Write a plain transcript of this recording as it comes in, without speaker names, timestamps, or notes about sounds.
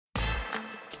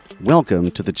Welcome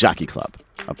to the Jockey Club,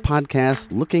 a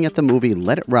podcast looking at the movie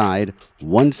Let It Ride,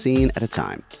 one scene at a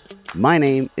time. My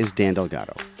name is Dan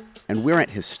Delgado, and we're at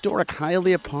historic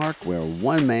Hialeah Park where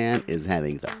one man is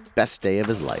having the best day of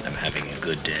his life. I'm having a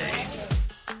good day.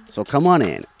 So come on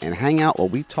in and hang out while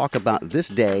we talk about this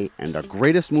day and the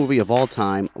greatest movie of all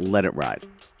time, Let It Ride.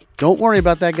 Don't worry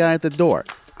about that guy at the door.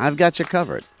 I've got you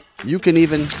covered. You can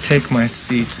even take my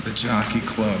seat to the Jockey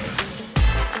Club.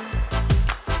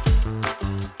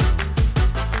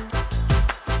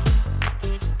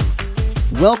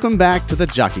 Welcome back to the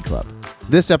Jockey Club.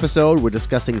 This episode, we're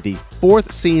discussing the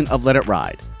fourth scene of Let It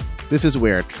Ride. This is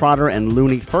where Trotter and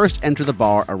Looney first enter the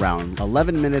bar around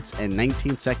 11 minutes and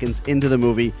 19 seconds into the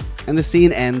movie, and the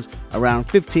scene ends around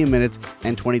 15 minutes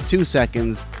and 22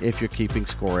 seconds if you're keeping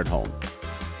score at home.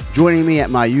 Joining me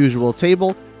at my usual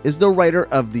table is the writer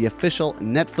of the official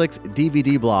Netflix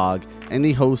DVD blog and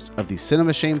the host of the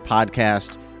Cinema Shame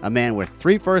podcast, a man with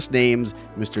three first names,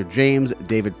 Mr. James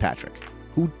David Patrick,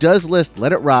 who does list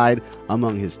Let It Ride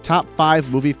among his top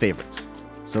 5 movie favorites.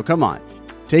 So come on,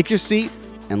 take your seat,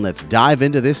 and let's dive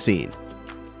into this scene.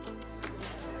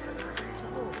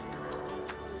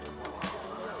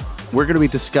 We're going to be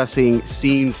discussing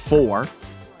scene 4,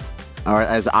 or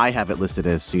as I have it listed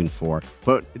as scene 4.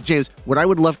 But James, what I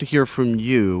would love to hear from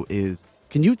you is,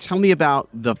 can you tell me about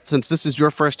since this is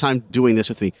your first time doing this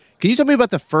with me, can you tell me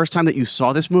about the first time that you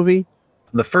saw this movie?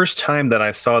 The first time that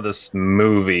I saw this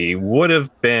movie would have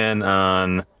been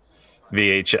on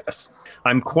VHS.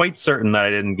 I'm quite certain that I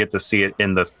didn't get to see it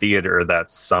in the theater that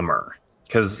summer,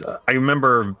 because I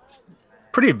remember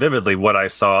pretty vividly what I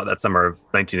saw that summer of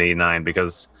 1989,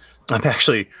 because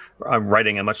I'm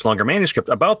writing a much longer manuscript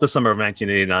about the summer of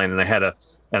 1989,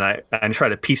 and I tried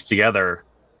to piece together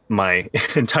my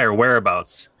entire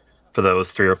whereabouts for those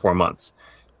 3 or 4 months.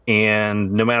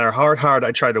 And no matter how hard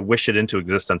I tried to wish it into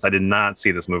existence, I did not see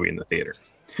this movie in the theater.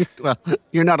 Well,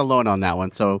 you're not alone on that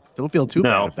one, so don't feel too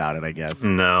bad about it, I guess.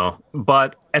 No,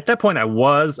 but at that point, I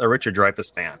was a Richard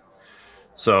Dreyfuss fan.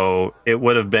 So it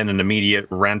would have been an immediate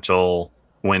rental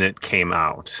when it came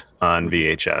out on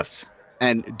VHS.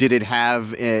 And did it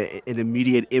have an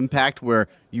immediate impact where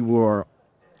you were,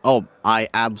 oh, I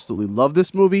absolutely love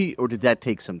this movie? Or did that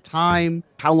take some time?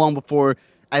 How long before,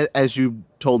 as you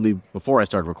told me before I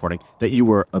started recording, that you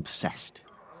were obsessed?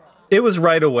 It was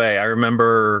right away. I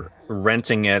remember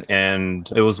renting it,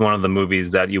 and it was one of the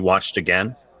movies that you watched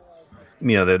again.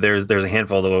 You know, there's a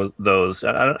handful of those.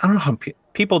 I don't know how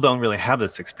people don't really have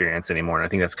this experience anymore, and I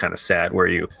think that's kind of sad. Where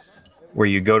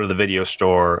you go to the video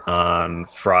store on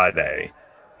Friday,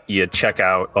 you check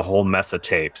out a whole mess of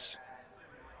tapes,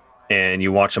 and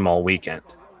you watch them all weekend.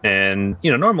 And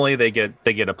you know, normally they get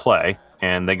a play,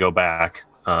 and they go back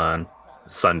on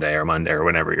Sunday or Monday or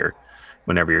whenever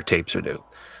your tapes are due.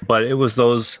 But it was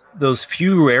those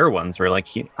few rare ones where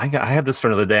I have this for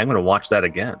another day. I'm going to watch that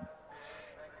again.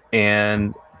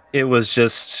 And it was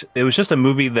just a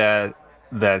movie that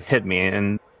hit me.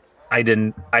 And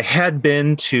I had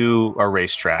been to a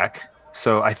racetrack,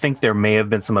 so I think there may have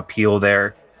been some appeal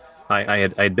there.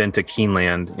 I'd been to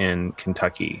Keeneland in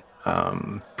Kentucky,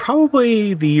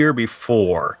 probably the year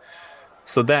before.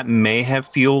 So that may have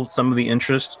fueled some of the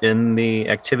interest in the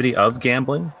activity of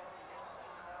gambling.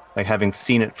 Like having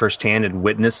seen it firsthand and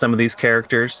witnessed some of these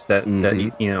characters that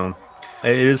you know,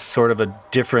 it is sort of a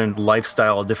different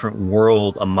lifestyle, a different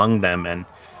world among them. And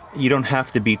you don't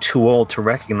have to be too old to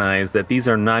recognize that these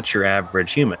are not your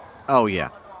average human. Oh, yeah.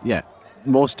 Yeah,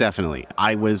 most definitely.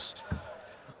 I was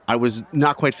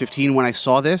not quite 15 when I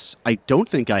saw this. I don't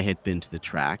think I had been to the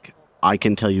track. I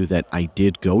can tell you that I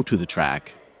did go to the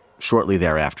track shortly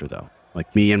thereafter, though.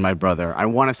 Like me and my brother, I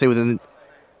want to say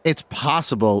it's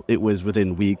possible it was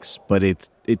within weeks, but it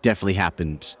definitely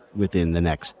happened within the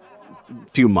next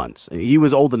few months. He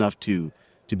was old enough to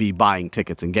be buying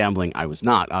tickets and gambling. I was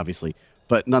not, obviously,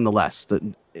 but nonetheless,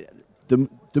 the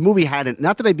movie hadn't.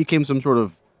 Not that I became some sort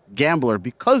of gambler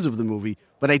because of the movie,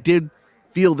 but I did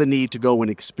feel the need to go and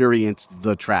experience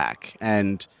the track.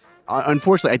 And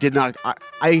unfortunately, I did not.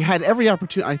 I had every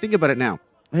opportunity. I think about it now.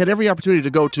 I had every opportunity to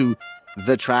go to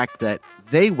the track that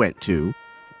they went to,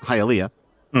 Hialeah.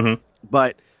 Mm-hmm.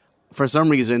 But for some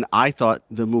reason, I thought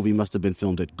the movie must have been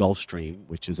filmed at Gulfstream,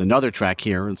 which is another track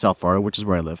here in South Florida, which is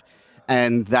where I live.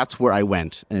 And that's where I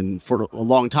went. And for a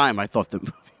long time, I thought the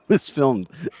movie was filmed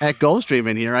at Gulfstream.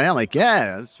 And here I am like,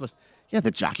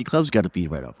 the Jockey Club's got to be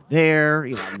right over there.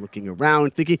 You know, I'm looking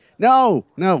around thinking, no,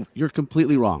 you're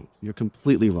completely wrong. You're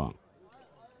completely wrong.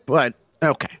 But,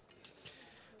 okay.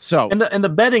 So, and the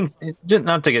betting,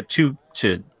 not to get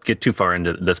too far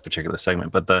into this particular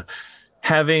segment, but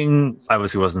having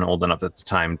obviously wasn't old enough at the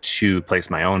time to place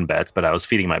my own bets, but I was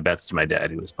feeding my bets to my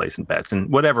dad, who was placing bets, and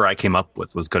whatever I came up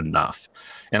with was good enough.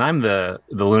 And I'm the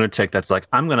lunatic that's like,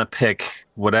 I'm gonna pick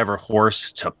whatever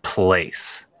horse to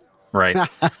place, right?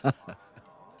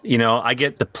 I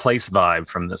get the place vibe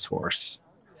from this horse.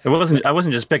 I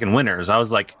wasn't just picking winners. I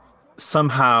was like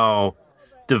somehow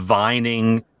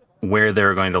divining where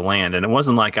they're going to land, and it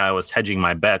wasn't like I was hedging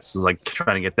my bets. It was like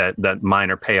trying to get that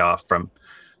minor payoff from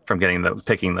picking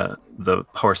the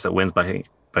horse that wins by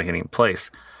hitting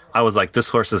place. I was like, this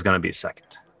horse is going to be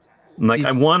second. And like,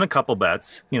 I won a couple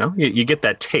bets. You get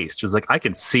that taste. It's like, I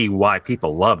can see why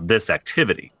people love this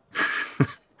activity.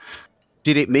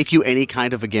 Did it make you any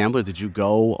kind of a gambler? Did you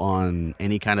go on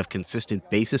any kind of consistent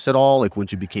basis at all, like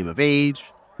once you became of age?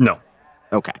 No.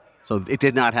 Okay. So it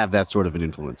did not have that sort of an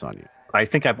influence on you. I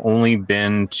think I've only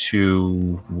been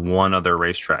to one other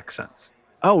racetrack since.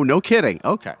 Oh, no kidding.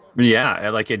 Okay. Yeah,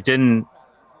 like it didn't.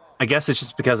 I guess it's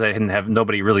just because I didn't have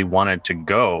nobody really wanted to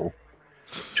go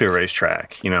to a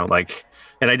racetrack, and I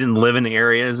didn't live in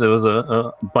areas that was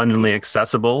abundantly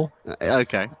accessible.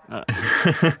 Okay.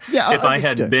 Yeah. If I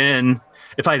had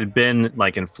been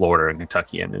like in Florida and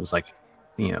Kentucky, and it was like,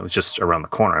 it was just around the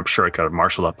corner, I'm sure I could have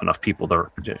marshaled up enough people to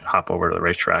hop over to the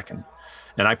racetrack, and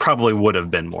I probably would have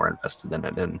been more invested in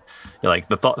it. And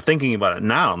thinking about it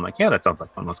now, I'm like, yeah, that sounds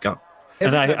like fun. Let's go.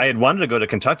 And I had wanted to go to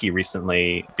Kentucky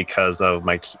recently because of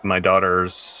my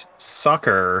daughter's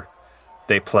soccer.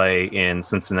 They play in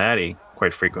Cincinnati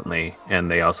quite frequently,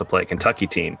 and they also play a Kentucky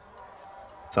team.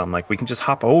 So I'm like, we can just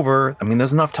hop over. I mean,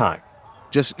 there's enough time.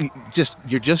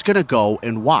 You're just gonna go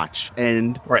and watch,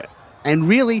 and right. And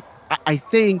really, I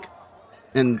think,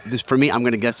 and this for me, I'm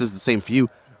gonna guess is the same for you.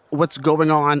 What's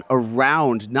going on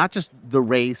around not just the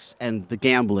race and the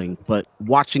gambling, but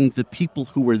watching the people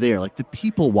who were there, like the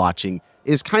people watching,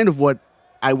 is kind of what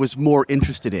I was more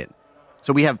interested in.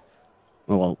 So we have,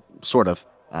 sort of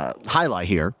highlight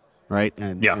here, right?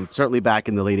 And certainly back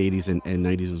in the late 80s and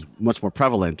 90s was much more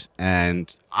prevalent.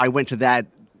 And I went to that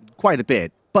quite a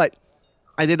bit, but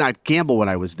I did not gamble when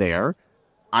I was there.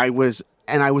 I was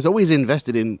always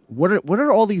invested in what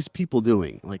are all these people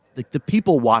doing? Like the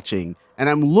people watching. And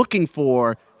I'm looking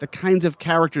for the kinds of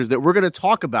characters that we're going to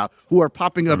talk about who are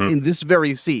popping up in this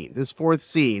very scene, this fourth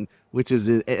scene, which is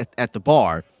at the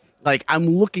bar. Like, I'm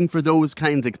looking for those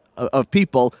kinds of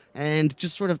people and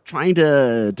just sort of trying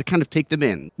to kind of take them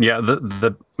in. Yeah,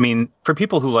 I mean, for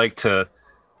people who like to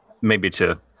maybe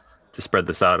to spread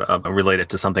this out, relate it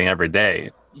to something every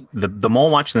day, the mall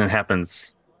watching that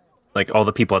happens, like all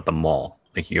the people at the mall,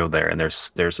 like you go there and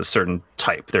there's a certain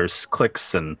type. There's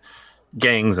cliques and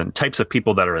gangs and types of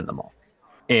people that are in the mall.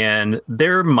 And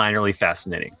they're minorly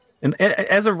fascinating. And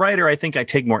as a writer, I think I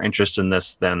take more interest in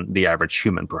this than the average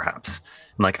human, perhaps.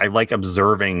 Like, I like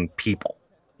observing people.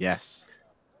 Yes.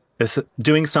 This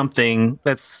doing something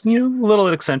that's, a little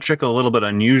bit eccentric, a little bit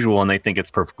unusual, and they think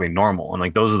it's perfectly normal. And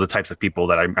like, those are the types of people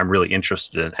that I'm really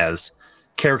interested in as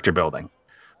character building.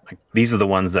 Like, these are the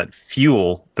ones that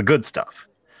fuel the good stuff.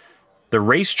 The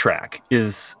racetrack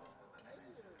is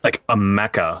like a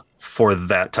mecca for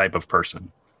that type of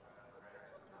person.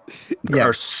 There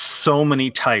are so many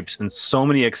types and so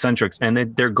many eccentrics,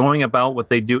 and they're going about what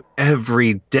they do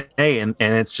every day, and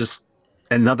it's just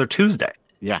another Tuesday.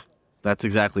 Yeah, that's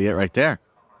exactly it right there.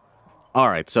 All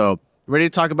right, so ready to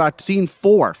talk about scene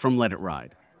 4 from Let It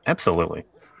Ride? Absolutely.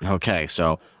 Okay,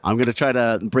 so I'm going to try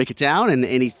to break it down, and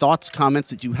any thoughts, comments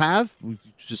that you have,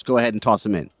 just go ahead and toss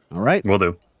them in. All right? Will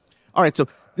do. All right, so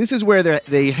this is where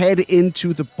they head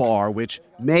into the bar, which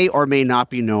may or may not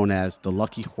be known as the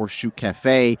Lucky Horseshoe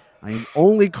Cafe. I am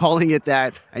only calling it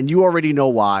that, and you already know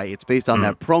why. It's based on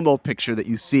that promo picture that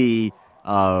you see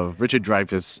of Richard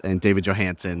Dreyfuss and David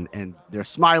Johansen, and they're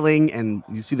smiling, and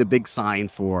you see the big sign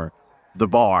for the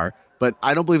bar. But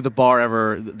I don't believe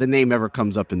the name ever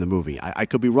comes up in the movie. I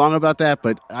could be wrong about that,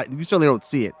 but you certainly don't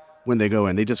see it when they go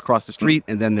in. They just cross the street,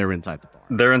 and then they're inside the bar.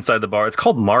 They're inside the bar. It's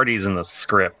called Marty's in the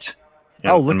script.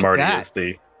 Look and Marty at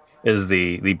that. is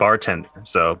the bartender.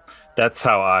 So that's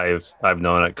how I've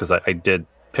known it, because I did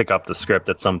pick up the script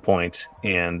at some point,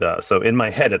 and so in my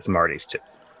head it's Marty's too.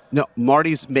 No,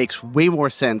 Marty's makes way more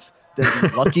sense than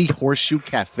Lucky Horseshoe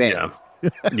Cafe.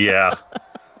 Yeah.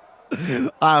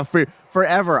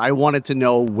 Forever, I wanted to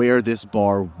know where this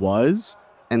bar was,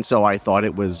 and so I thought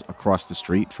it was across the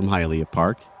street from Hialeah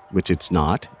Park, which it's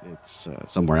not. It's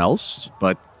somewhere else.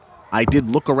 But I did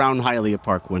look around Hialeah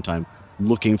Park one time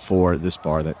looking for this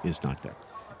bar that is not there.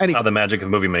 Anyway, the magic of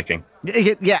movie making.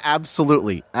 Yeah,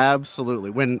 absolutely.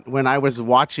 When I was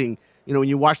watching, when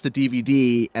you watch the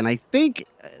DVD, and I think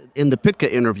in the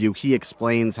Pitka interview, he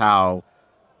explains how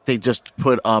they just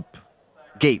put up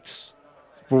gates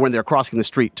for when they're crossing the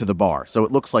street to the bar. So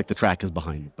it looks like the track is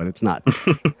behind them, but it's not.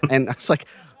 And it's like,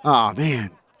 oh man,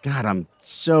 God, I'm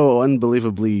so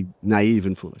unbelievably naive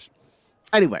and foolish.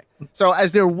 Anyway, so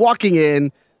as they're walking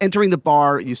in, entering the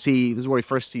bar, you see, this is where we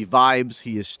first see Vibes.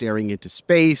 He is staring into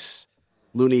space.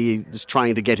 Looney is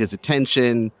trying to get his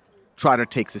attention. Trotter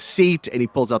takes a seat, and he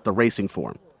pulls out the racing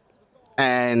form.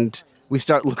 And we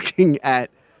start looking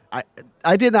at...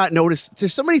 I did not notice...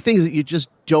 There's so many things that you just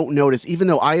don't notice, even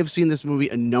though I have seen this movie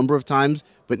a number of times.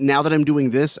 But now that I'm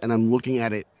doing this, and I'm looking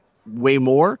at it way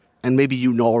more, and maybe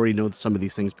you already know some of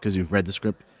these things because you've read the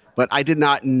script, but I did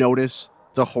not notice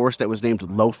the horse that was named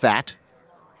Low Fat,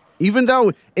 even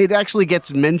though it actually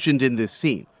gets mentioned in this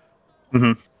scene.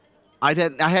 Mm-hmm. I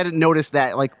hadn't noticed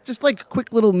that, just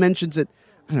quick little mentions that,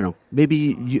 I don't know,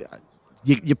 maybe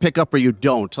you pick up or you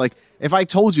don't. Like, if I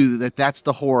told you that that's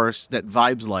the horse that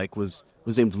Vibes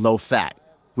was named Low Fat,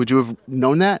 would you have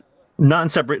known that?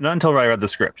 Not until I read the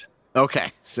script.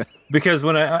 Okay. Because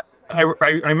when I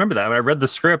remember that when I read the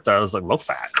script, I was like, Low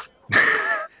Fat.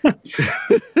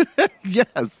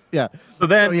 Yes. Yeah. So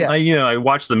then, I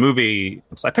watched the movie.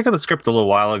 So I picked up the script a little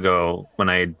while ago when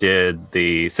I did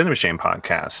the Cinema Shame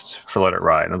podcast for Let It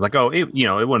Ride. And I was like,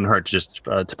 it wouldn't hurt to just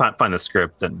to find the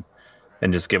script and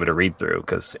just give it a read through,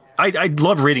 because I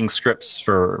love reading scripts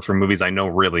for movies I know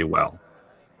really well.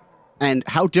 And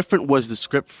how different was the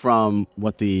script from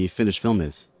what the finished film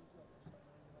is?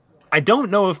 I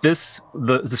don't know if the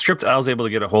script I was able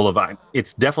to get a hold of,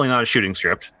 it's definitely not a shooting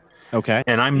script. Okay.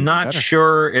 And I'm not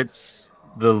sure it's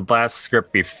the last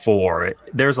script before.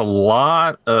 There's a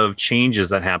lot of changes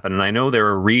that happen. And I know there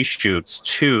are reshoots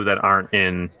too that aren't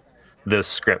in this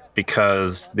script,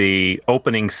 because the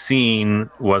opening scene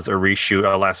was a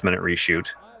last minute reshoot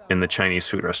in the Chinese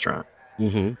food restaurant.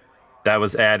 Mm-hmm. That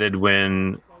was added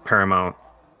when Paramount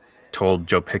told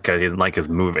Joe Pytka he didn't like his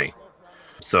movie.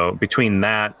 So between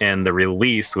that and the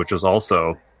release, which was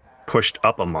also pushed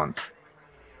up a month,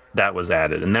 that was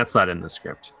added, and that's not in the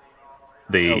script.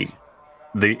 The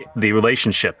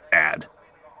relationship ad.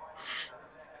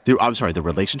 I'm sorry, the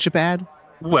relationship ad?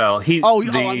 Well, I see what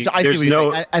you're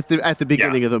saying. At the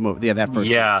beginning of the movie. Yeah, that first.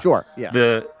 Yeah, scene. Sure.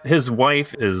 Yeah. His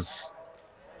wife is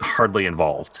hardly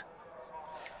involved.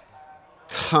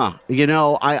 Huh.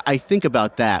 I think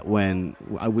about that when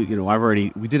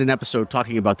we did an episode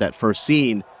talking about that first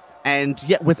scene, and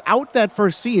yet without that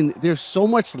first scene, there's so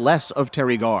much less of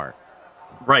Terry Garr.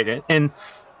 Right, and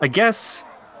I guess,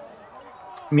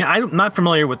 I'm not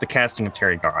familiar with the casting of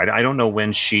Terry Garr. I don't know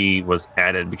when she was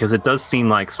added, because it does seem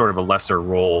like sort of a lesser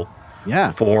role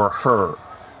for her.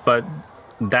 But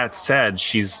that said,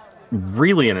 she's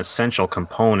really an essential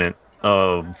component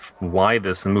of why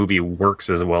this movie works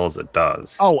as well as it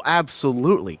does. Oh,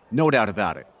 absolutely. No doubt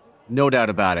about it.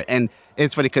 And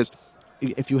it's funny because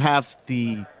if you have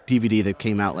the DVD that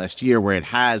came out last year where it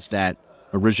has that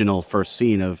original first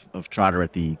scene of Trotter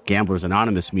at the Gamblers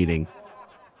Anonymous meeting,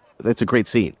 that's a great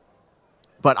scene.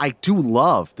 But I do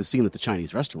love the scene at the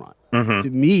Chinese restaurant. Mm-hmm. To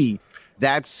me,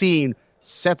 that scene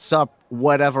sets up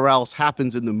whatever else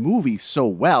happens in the movie so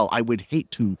well. I would hate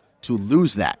to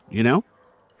lose that, And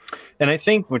I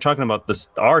think we're talking about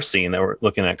our scene that we're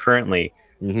looking at currently.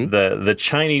 Mm-hmm. The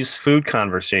Chinese food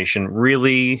conversation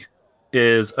really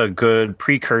is a good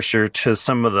precursor to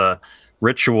some of the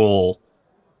ritual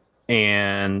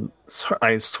and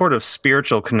sort of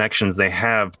spiritual connections they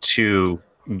have to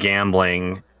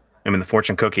gambling. The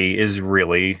fortune cookie is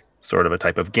really sort of a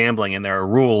type of gambling, and there are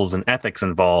rules and ethics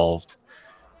involved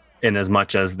in as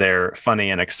much as they're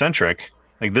funny and eccentric.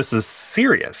 Like, this is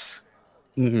serious.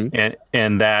 Mm-hmm.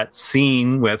 And that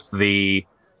scene in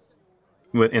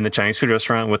the Chinese food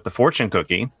restaurant with the fortune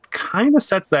cookie kind of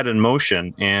sets that in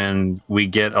motion, and we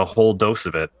get a whole dose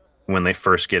of it when they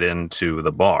first get into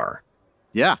the bar.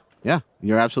 Yeah,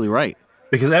 you're absolutely right.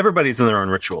 Because everybody's in their own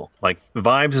ritual. Like,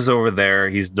 Vibes is over there,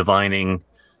 he's divining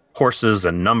horses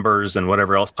and numbers and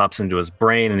whatever else pops into his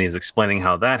brain, and he's explaining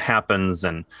how that happens,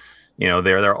 and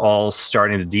they're all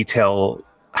starting to detail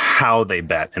how they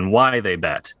bet and why they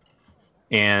bet.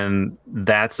 And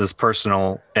that's as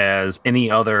personal as any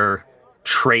other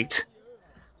trait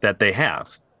that they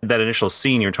have. That initial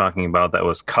scene you're talking about that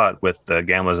was cut with the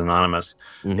Gamblers Anonymous,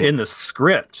 mm-hmm. in the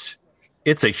script,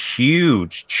 it's a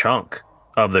huge chunk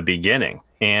of the beginning.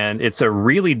 And it's a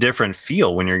really different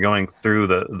feel when you're going through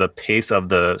the pace of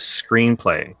the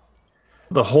screenplay.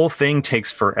 The whole thing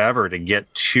takes forever to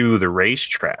get to the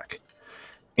racetrack.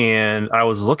 And I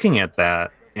was looking at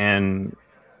that, and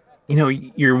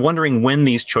you're wondering when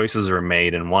these choices are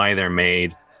made and why they're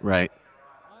made. Right.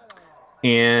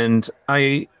 And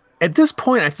at this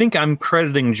point, I think I'm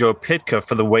crediting Joe Pytka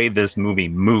for the way this movie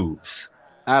moves.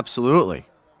 Absolutely.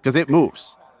 Because it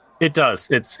moves. It does.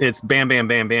 It's bam, bam,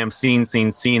 bam, bam, scene,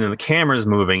 scene, scene, and the camera's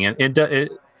moving,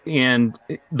 and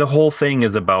the whole thing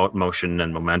is about motion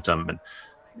and momentum and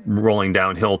rolling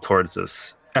downhill towards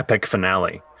this epic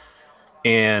finale.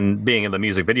 And being the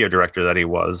music video director that he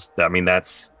was, I mean,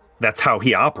 that's how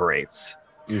he operates.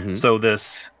 Mm-hmm. So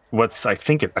I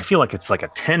feel like it's like a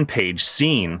 10-page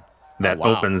scene that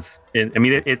opens.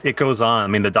 It goes on. I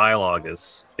mean, the dialogue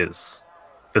is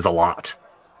a lot.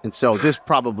 And so this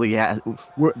probably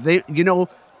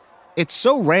it's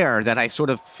so rare that I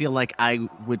sort of feel like I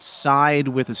would side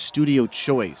with a studio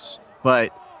choice,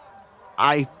 but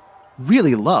I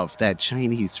really love that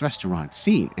Chinese restaurant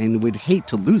scene and would hate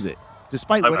to lose it,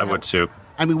 despite what I would too.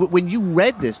 I mean, when you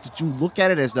read this, did you look at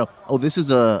it as though, oh, this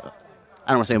is I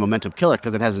don't want to say a momentum killer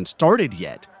because it hasn't started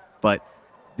yet, but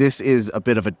this is a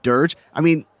bit of a dirge? I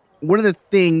mean, one of the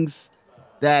things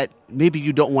that maybe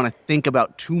you don't want to think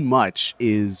about too much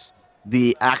is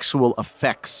the actual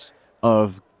effects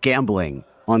of gambling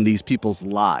on these people's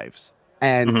lives.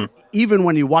 And even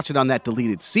when you watch it on that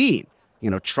deleted scene,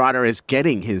 Trotter is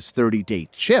getting his 30-day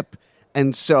chip.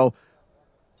 And so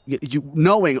you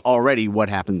knowing already what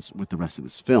happens with the rest of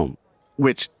this film,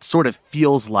 which sort of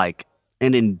feels like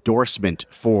an endorsement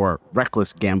for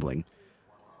reckless gambling,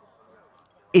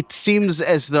 it seems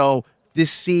as though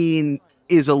this scene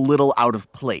is a little out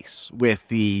of place with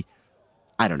the,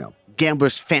 I don't know,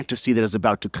 gambler's fantasy that is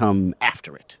about to come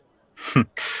after it.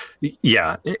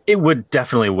 Yeah, it would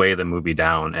definitely weigh the movie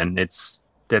down, and that's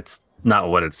not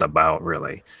what it's about,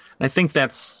 really. I think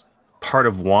that's part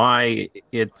of why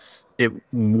it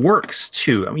works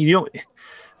too. I mean,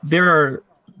 there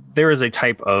is a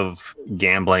type of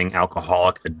gambling,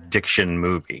 alcoholic addiction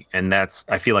movie, and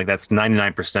I feel like that's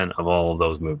 99% of all of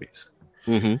those movies.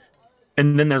 Mm-hmm.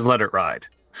 And then there's Let It Ride.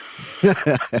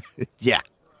 Yeah.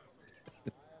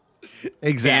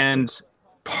 Exactly. And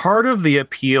part of the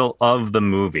appeal of the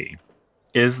movie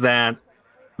is that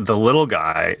the little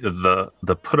guy,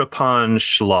 the put upon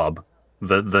schlub,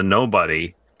 the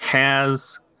nobody,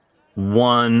 has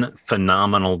one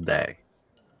phenomenal day.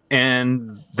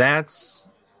 And that's,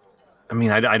 I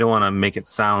mean, I don't want to make it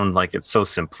sound like it's so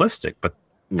simplistic, but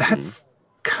that's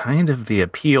kind of the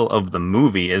appeal of the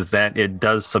movie, is that it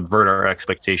does subvert our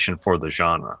expectation for the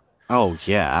genre. Oh,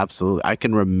 yeah, absolutely. I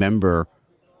can remember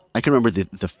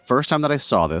the first time that I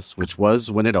saw this, which was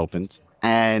when it opened,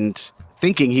 and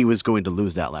thinking he was going to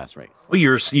lose that last race. Well,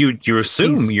 you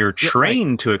assume you're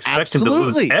trained to expect him to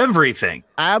lose everything.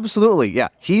 Absolutely, yeah.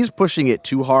 He's pushing it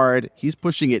too hard. He's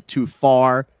pushing it too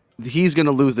far. He's going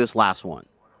to lose this last one.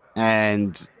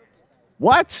 And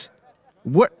what?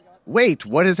 Wait,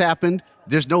 what has happened?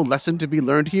 There's no lesson to be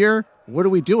learned here? What are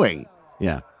we doing?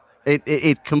 Yeah.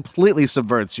 It completely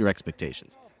subverts your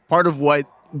expectations. Part of what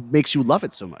makes you love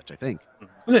it so much, I think.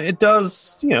 It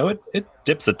does, it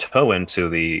dips a toe into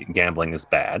the gambling is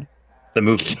bad. The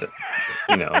movie,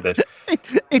 that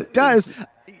it does.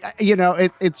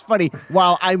 It's funny.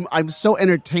 While I'm so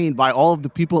entertained by all of the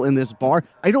people in this bar,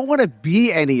 I don't want to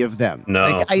be any of them.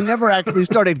 No, I never actually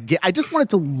started. I just wanted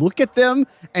to look at them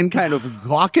and kind of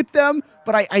gawk at them,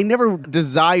 but I never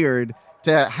desired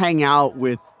to hang out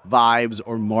with Vibes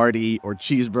or Marty or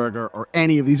Cheeseburger or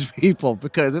any of these people,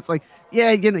 because it's like,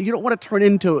 yeah, you don't want to turn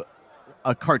into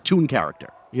a cartoon character,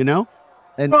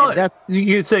 And that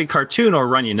you could say cartoon or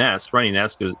Runyon-esque.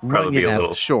 Runyon-esque is probably be a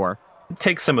little, sure.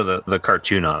 Take some of the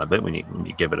cartoon out of it when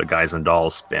you give it a guys and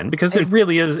dolls spin, because it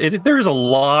really is. There's a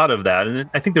lot of that, and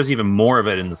I think there's even more of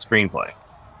it in the screenplay.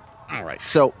 All right,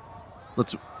 so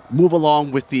let's move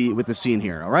along with the scene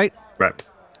here. All right. Right.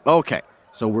 Okay.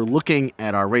 So we're looking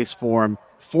at our race form,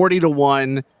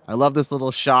 40-1. I love this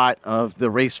little shot of the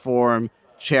race form,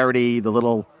 Charity,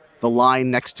 the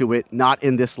line next to it, not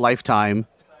in this lifetime.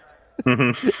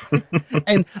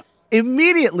 And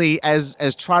immediately,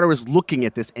 as Trotter is looking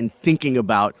at this and thinking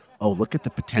about, oh, look at the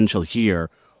potential here,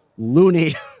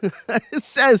 Looney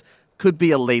says could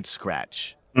be a late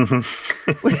scratch.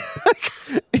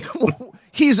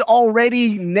 He's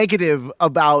already negative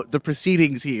about the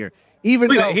proceedings here.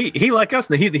 Even though he like us,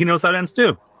 he knows how it ends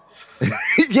too.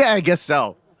 Yeah, I guess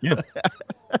so. Yeah,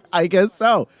 I guess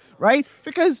so. Right?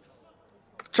 Because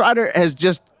Trotter has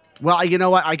just, well, you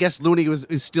know what? I guess Looney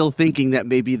is still thinking that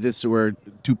maybe this were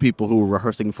two people who were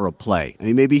rehearsing for a play. I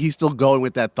mean, maybe he's still going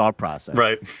with that thought process.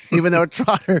 Right. Even though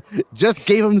Trotter just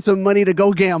gave him some money to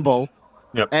go gamble.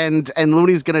 Yep. And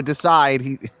Looney's going to decide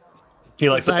he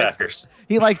likes the Packers.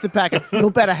 He likes the Packers.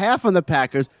 He'll bet a half on the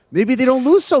Packers. Maybe they don't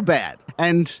lose so bad.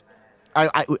 And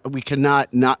we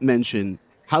cannot not mention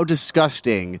how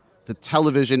disgusting the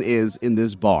television is in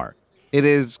this bar. It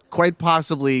is quite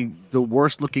possibly the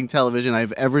worst looking television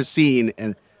I've ever seen,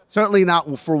 and certainly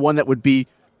not for one that would be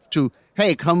to,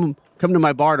 hey, come to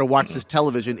my bar to watch this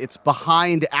television. It's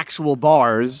behind actual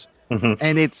bars,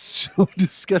 and it's so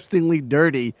disgustingly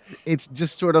dirty. It's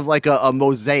just sort of like a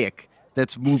mosaic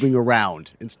that's moving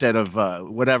around instead of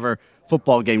whatever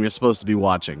football game you're supposed to be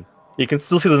watching. You can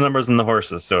still see the numbers in the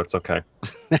horses, so it's okay.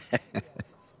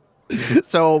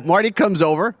 So Marty comes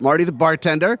over. Marty, the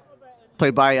bartender,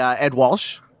 played by Ed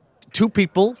Walsh. Two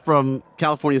people from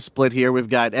California split here. We've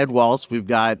got Ed Walsh. We've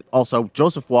got also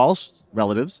Joseph Walsh,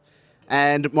 relatives.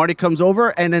 And Marty comes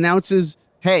over and announces,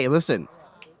 hey, listen,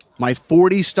 my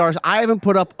 40 stars. I haven't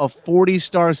put up a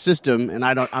 40-star system, and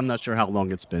I'm not sure how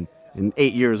long it's been, in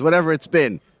 8 years, whatever it's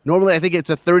been. Normally, I think it's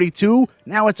a 32.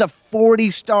 Now it's a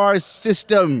 40-star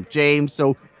system, James.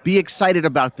 So be excited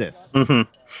about this. Mm-hmm.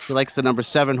 He likes the number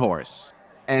 7 horse.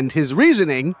 And his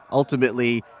reasoning,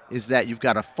 ultimately, is that you've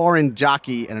got a foreign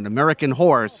jockey and an American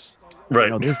horse. Right. You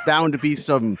know, there's bound to be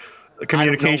some a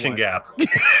communication gap.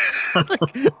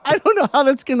 I don't know how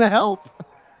that's going to help.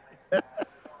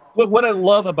 What I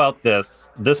love about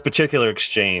this particular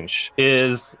exchange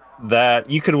is that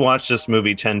you could watch this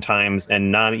movie 10 times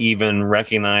and not even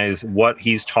recognize what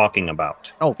he's talking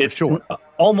about. Oh, for it's sure.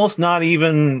 Almost not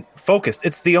even focused.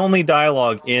 It's the only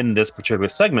dialogue in this particular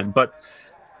segment, but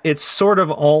it's sort of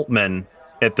Altman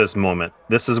at this moment.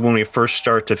 This is when we first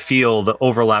start to feel the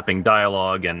overlapping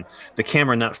dialogue and the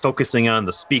camera not focusing on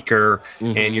the speaker,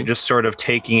 and you're just sort of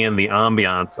taking in the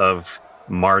ambiance of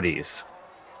Marty's.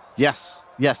 Yes,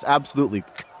 absolutely.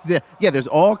 Yeah, there's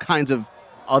all kinds of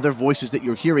other voices that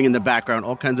you're hearing in the background,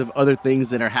 all kinds of other things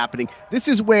that are happening. This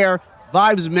is where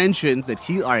Vibes mentioned that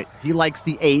he likes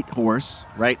the 8 horse,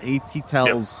 right? He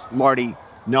tells Marty,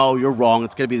 no, you're wrong.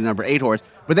 It's going to be the number 8 horse.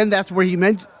 But then that's where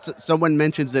someone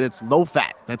mentions that it's low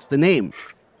fat. That's the name.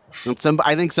 And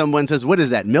I think someone says, what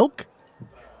is that, milk?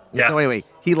 Yeah. So anyway,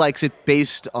 he likes it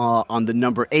based on the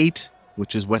number 8,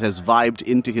 which is what has vibed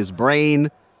into his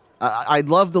brain. I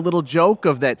love the little joke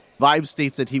of that. Vibe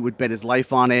states that he would bet his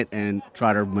life on it, and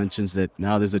Trotter mentions that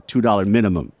now there's a $2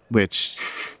 minimum, which,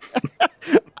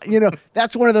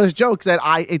 that's one of those jokes that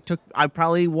I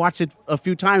probably watched it a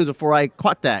few times before I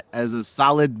caught that as a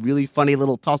solid, really funny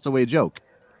little toss-away joke.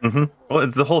 Mm-hmm. Well,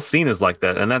 the whole scene is like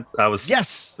that, and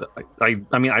Yes.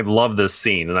 I mean, I love this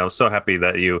scene, and I was so happy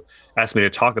that you asked me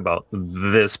to talk about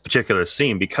this particular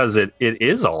scene because it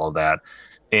is all of that.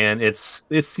 And it's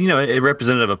a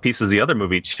representative of pieces of the other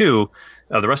movie too,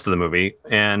 the rest of the movie.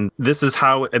 And this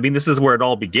is where it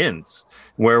all begins,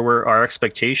 where our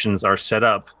expectations are set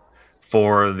up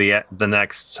for the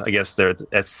next, I guess they're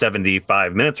at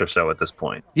 75 minutes or so at this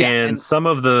point. Yeah, and some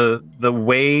of the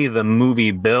way the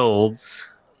movie builds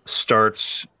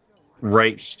starts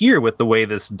right here with the way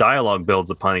this dialogue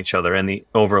builds upon each other and the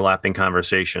overlapping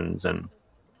conversations. And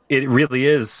it really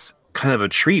is kind of a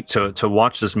treat to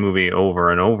watch this movie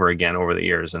over and over again over the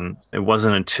years. And it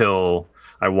wasn't until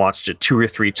I watched it 2 or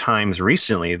 3 times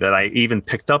recently that I even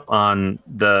picked up on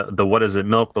the what is it,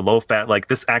 milk, the low fat, like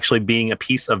this actually being a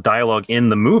piece of dialogue in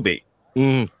the movie.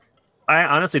 I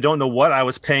honestly don't know what I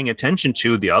was paying attention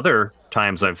to the other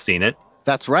times I've seen it.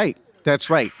 That's right.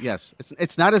 Yes.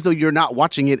 It's not as though you're not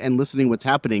watching it and listening what's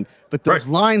happening, but those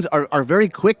lines are very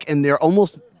quick and they're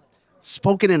almost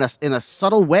spoken in a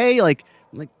subtle way. Like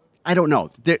I don't know.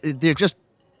 They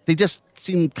just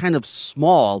seem kind of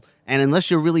small, and unless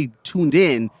you're really tuned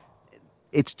in,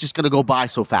 it's just going to go by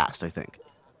so fast, I think.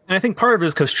 And I think part of it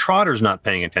is because Trotter's not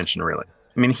paying attention, really.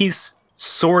 I mean, he's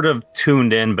sort of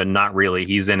tuned in, but not really.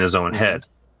 He's in his own head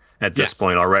at this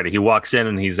point already. He walks in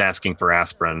and he's asking for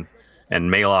aspirin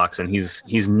and Maalox, and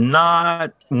he's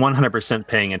not 100%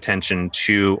 paying attention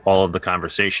to all of the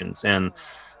conversations. And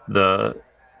the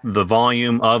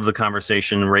volume of the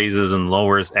conversation raises and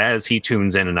lowers as he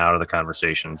tunes in and out of the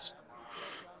conversations.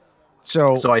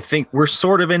 So I think we're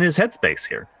sort of in his headspace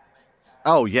here.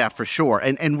 Oh, yeah, for sure.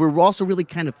 And we're also really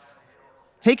kind of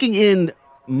taking in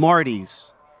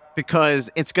Marty's because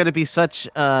it's going to be such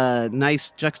a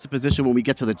nice juxtaposition when we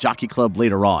get to the Jockey Club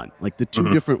later on. Like the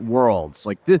two different worlds.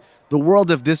 Like the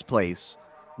world of this place,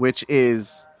 which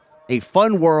is a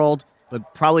fun world,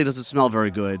 but probably doesn't smell very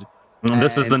good.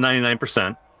 This is the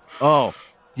 99%. Oh,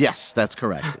 yes, that's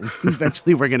correct.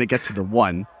 Eventually, we're going to get to the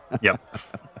 1. Yep.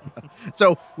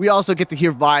 So we also get to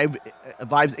hear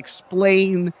Vibes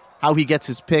explain how he gets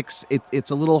his picks. It's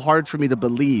a little hard for me to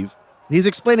believe. He's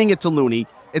explaining it to Looney.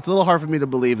 It's a little hard for me to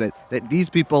believe that these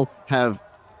people have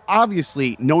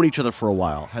obviously known each other for a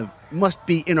while, must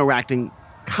be interacting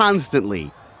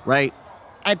constantly, right?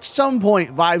 At some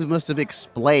point, Vibes must have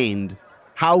explained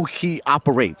how he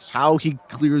operates, how he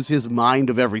clears his mind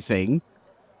of everything.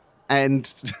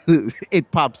 and it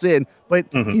pops in, but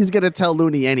he's going to tell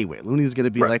Looney anyway. Looney's going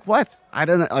to be like, what? I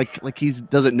don't know. Like he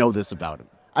doesn't know this about him.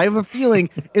 I have a feeling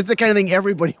it's the kind of thing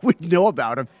everybody would know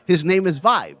about him. His name is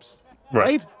Vibes,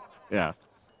 right? Yeah.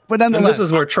 But nonetheless, and this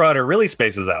is where Trotter really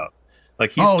spaces out.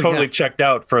 Like he's totally checked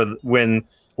out for when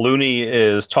Looney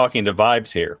is talking to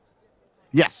Vibes here.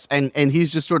 Yes, and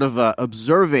he's just sort of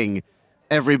observing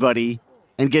everybody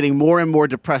and getting more and more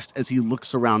depressed as he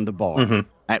looks around the bar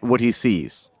at what he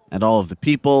sees, at all of the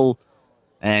people,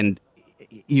 and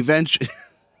eventually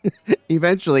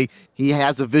he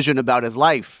has a vision about his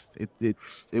life.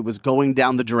 It was going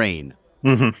down the drain,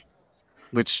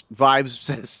 which Vibes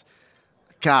says,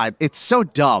 God, it's so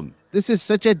dumb. This is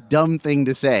such a dumb thing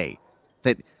to say.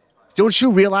 That don't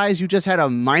you realize you just had a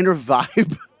minor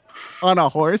vibe on a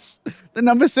horse? The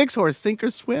number 6 horse, sink or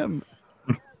swim.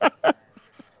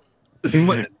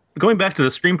 Going back to the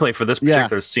screenplay for this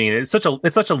particular scene, it's such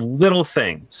a little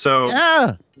thing. So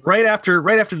right after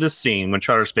this scene, when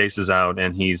Trotter spaces out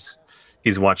and he's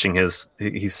watching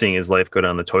he's seeing his life go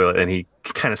down the toilet, and he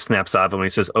kind of snaps out of him and he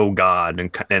says, "Oh God,"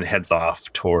 and heads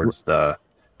off towards the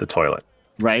toilet.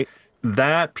 Right.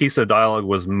 That piece of dialogue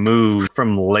was moved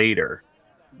from later.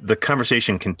 The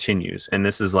conversation continues, and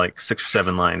this is like 6 or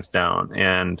 7 lines down,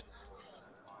 and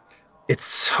it's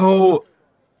so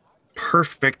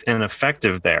perfect and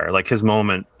effective there. Like his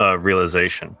moment of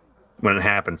realization when it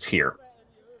happens here,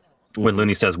 when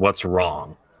Looney says, "What's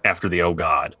wrong?" after the "Oh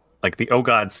God," like the "Oh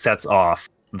God" sets off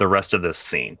the rest of this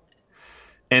scene.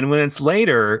 And when it's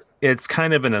later, it's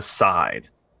kind of an aside,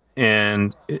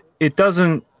 and it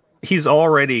doesn't. He's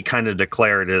already kind of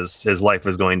declared his life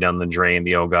is going down the drain.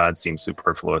 The "Oh God" seems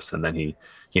superfluous, and then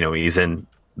he's in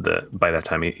by that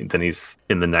time he's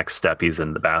in the next step. He's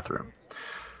in the bathroom.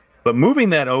 But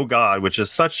moving that "Oh God," which is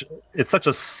such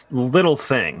a little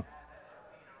thing,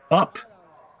 up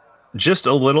just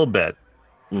a little bit,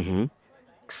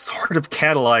 sort of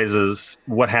catalyzes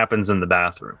what happens in the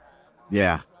bathroom.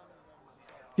 Yeah.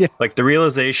 Like the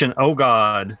realization, "Oh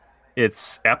God."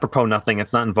 It's apropos nothing.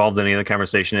 It's not involved in any of the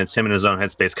conversation. It's him in his own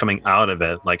headspace coming out of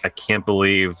it. Like, I can't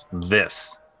believe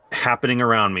this happening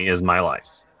around me is my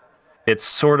life. It's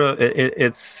sort of,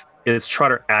 it's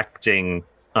Trotter acting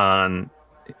on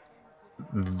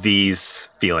these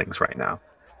feelings right now.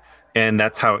 And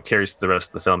that's how it carries the rest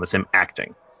of the film, is him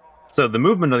acting. So the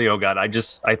movement of the "Oh God,"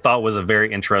 I thought was a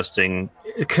very interesting,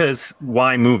 because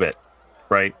why move it,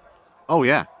 right? Oh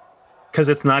yeah. Because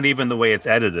it's not even the way it's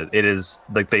edited. It is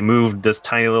like they moved this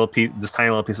tiny little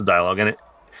piece of dialogue, and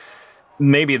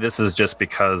maybe this is just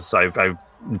because I've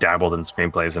dabbled in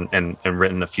screenplays and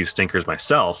written a few stinkers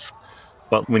myself.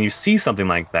 But when you see something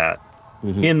like that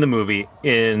in the movie,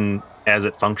 as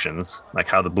it functions, like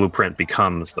how the blueprint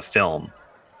becomes the film,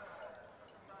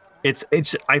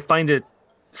 I find it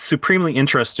supremely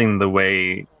interesting the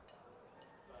way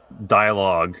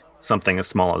dialogue, something as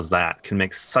small as that, can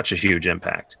make such a huge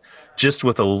impact. Just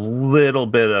with a little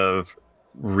bit of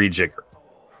rejigger.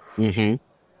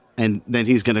 And then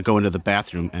he's going to go into the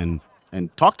bathroom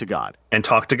and talk to God.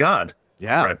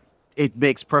 Yeah. Right. It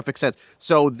makes perfect sense.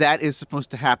 So that is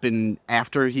supposed to happen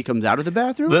after he comes out of the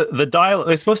bathroom? The dialogue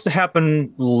is supposed to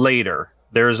happen later.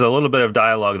 There's a little bit of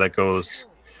dialogue that goes,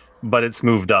 but it's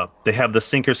moved up. They have the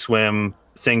sink or swim,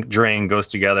 sink, drain goes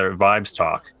together. Vibes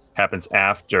talk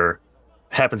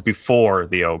happens before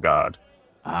the "Oh God."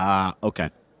 Okay.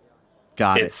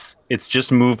 Got it. It's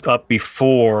just moved up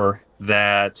before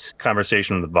that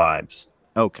conversation with Vibes.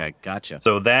 Okay, gotcha.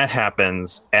 So that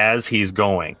happens as he's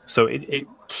going. So it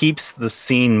keeps the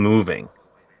scene moving.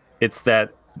 It's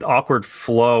that awkward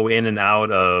flow in and out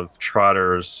of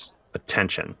Trotter's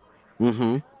attention.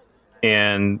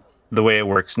 And the way it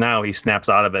works now, he snaps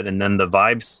out of it, and then the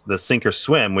Vibes, the sink or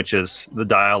swim, which is the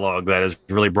dialogue that is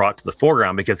really brought to the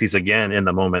foreground because he's again in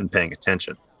the moment and paying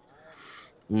attention.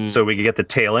 So we can get the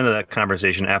tail end of that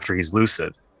conversation after he's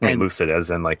lucid. And lucid as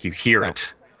in, like, you hear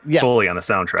it fully on the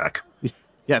soundtrack.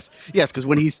 Yes, because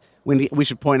we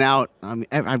should point out,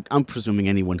 I'm presuming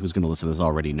anyone who's going to listen to this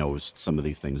already knows some of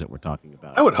these things that we're talking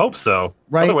about. I would hope so.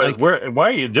 Right? Otherwise, why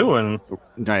are you doing?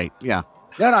 Right, yeah.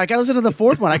 No, I got to listen to the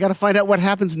fourth one. I got to find out what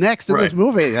happens next in this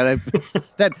movie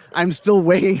that I'm still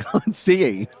waiting on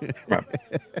seeing. Right.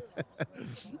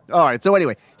 All right. So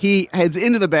anyway, he heads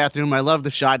into the bathroom. I love the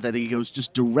shot that he goes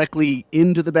just directly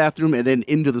into the bathroom and then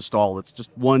into the stall. It's just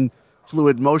one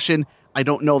fluid motion. I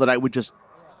don't know that I would just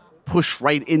push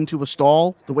right into a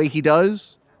stall the way he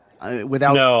does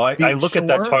without. No, I look at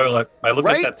that toilet. I look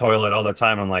at that toilet all the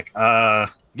time. I'm like,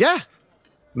 yeah,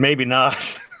 maybe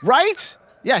not. Right.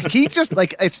 Yeah, he just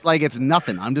it's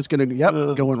nothing. I'm just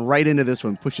going right into this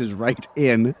one, pushes right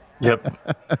in. Yep.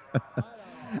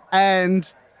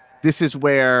 And this is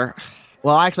where,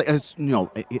 well, actually,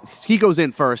 he goes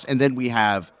in first, and then we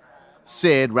have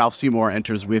Sid, Ralph Seymour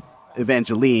enters with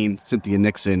Evangeline, Cynthia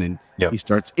Nixon, and he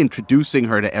starts introducing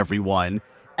her to everyone.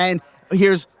 And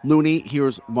here's Looney,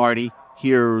 here's Marty,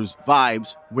 here's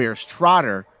Vibes, where's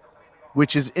Trotter,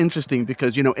 which is interesting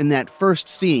because, in that first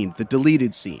scene, the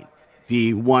deleted scene,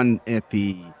 the one at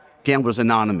the Gamblers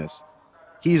Anonymous,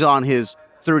 he's on his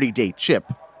 30-day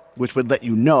chip, which would let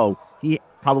you know he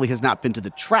probably has not been to the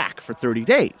track for 30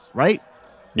 days, right?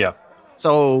 Yeah.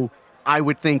 So I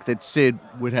would think that Sid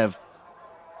would have,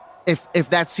 if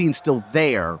that scene's still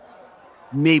there,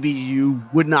 maybe you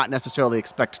would not necessarily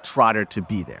expect Trotter to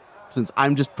be there, since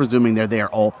I'm just presuming they're there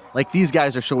these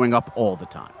guys are showing up all the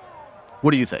time.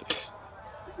 What do you think?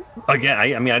 Again,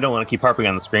 I don't want to keep harping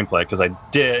on the screenplay because I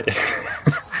did.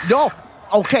 No.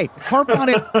 Okay. Harp on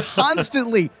it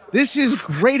constantly. This is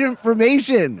great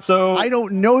information. So I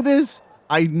don't know this.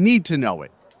 I need to know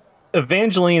it.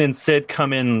 Evangeline and Sid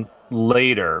come in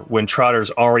later when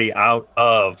Trotter's already out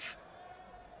of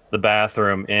the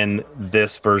bathroom in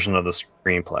this version of the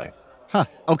screenplay. Huh.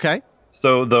 Okay.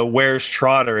 So the "Where's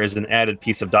Trotter" is an added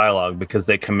piece of dialogue because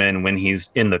they come in when he's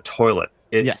in the toilet.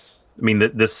 Yes. I mean,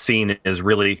 this scene is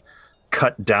really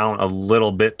cut down a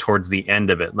little bit towards the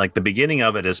end of it. Like the beginning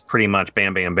of it is pretty much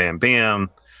bam, bam, bam, bam.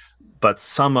 But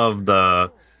some of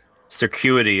the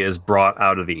circuity is brought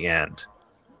out of the end.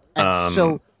 And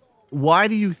so why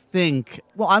do you think,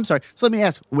 well, I'm sorry. So let me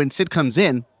ask, when Sid comes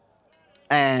in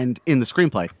and in the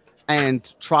screenplay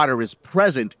and Trotter is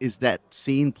present, is that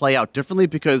scene play out differently?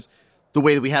 Because the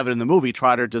way that we have it in the movie,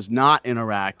 Trotter does not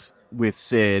interact with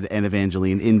Sid and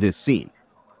Evangeline in this scene.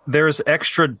 There's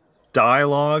extra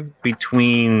dialogue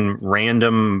between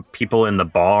random people in the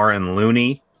bar and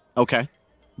Looney. Okay.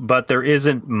 But there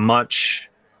isn't much.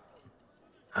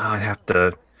 I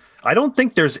don't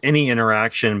think there's any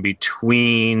interaction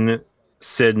between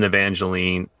Sid and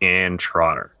Evangeline and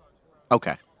Trotter.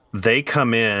 Okay. They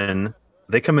come in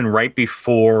right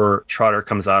before Trotter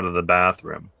comes out of the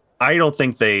bathroom. I don't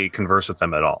think they converse with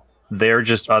them at all. They're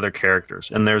just other characters,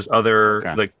 and there's other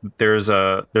there's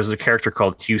a character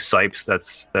called Hugh Sipes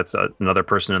that's another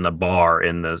person in the bar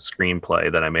in the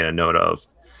screenplay that I made a note of.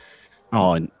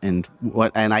 Oh, and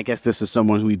I guess this is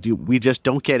someone we just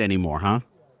don't get anymore, huh?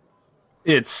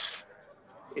 It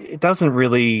doesn't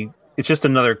really. It's just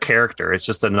another character. It's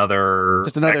just another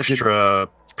extra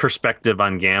perspective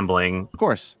on gambling. Of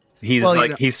course, he's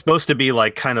he's supposed to be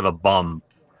like kind of a bum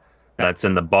that's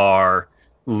in the bar.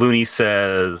 Looney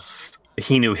says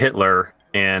he knew Hitler,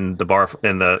 and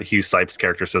the Hugh Sipes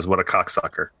character says, "What a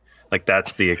cocksucker!" Like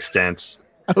that's the extent.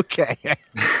 Okay.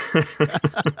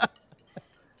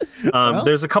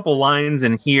 There's a couple lines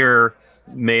in here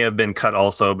may have been cut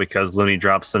also because Looney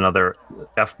drops another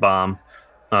F-bomb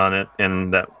on it,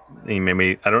 and that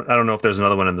maybe I don't know if there's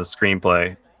another one in the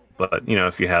screenplay, but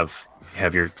if you have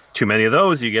your too many of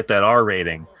those, you get that R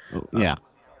rating. Yeah.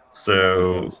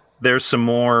 So there's some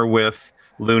more with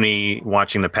Looney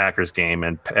watching the Packers game,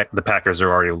 and the Packers are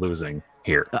already losing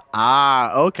here.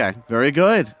 Okay. Very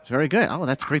good. Very good. Oh,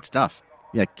 that's great stuff.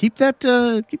 Yeah, keep that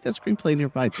screenplay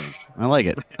nearby, James. I like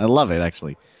it. I love it,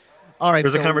 actually. All right.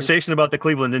 There's a conversation about the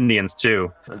Cleveland Indians,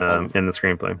 too, in the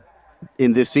screenplay.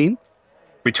 In this scene?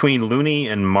 Between Looney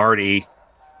and Marty,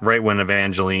 right when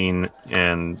Evangeline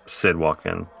and Sid walk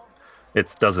in.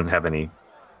 It doesn't have any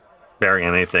bearing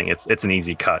on anything. It's an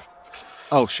easy cut.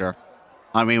 Oh, sure.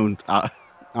 I mean,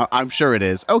 I'm sure it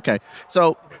is. Okay.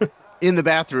 So in the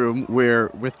bathroom, we're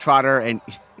with Trotter and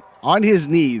on his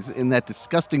knees in that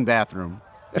disgusting bathroom.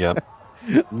 Yep.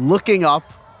 Looking up.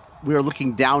 We're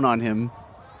looking down on him.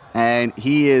 And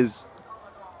he is,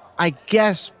 I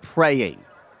guess, praying.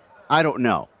 I don't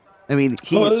know. I mean,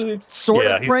 he's sort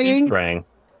of praying. He's praying.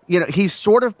 He's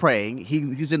sort of praying.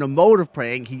 He's in a mode of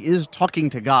praying. He is talking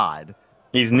to God.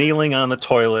 He's kneeling on the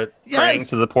toilet, praying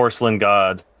to the porcelain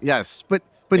god. Yes, but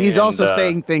he's also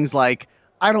saying things like,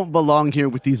 I don't belong here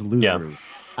with these losers.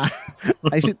 Yeah.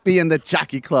 I should be in the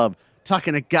jockey club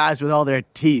talking to guys with all their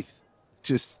teeth.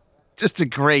 Just a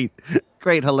great,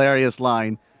 hilarious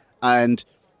line. And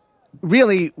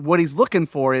really what he's looking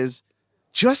for is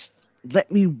just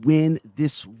let me win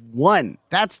this one.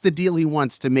 That's the deal he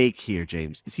wants to make here,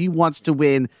 James, is he wants to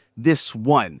win this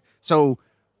one. So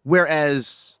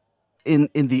whereas in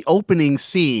the opening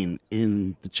scene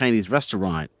in the Chinese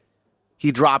restaurant,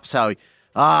 he drops how,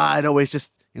 I'd always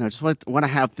just want to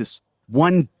have this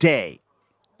one day.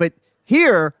 But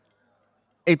here,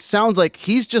 it sounds like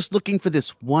he's just looking for this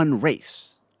one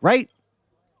race, right?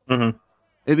 Mm-hmm.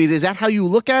 I mean, is that how you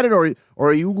look at it, or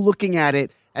are you looking at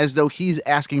it as though he's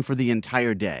asking for the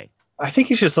entire day? I think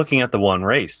he's just looking at the one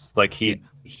race. Like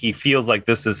he feels like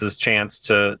this is his chance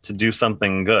to do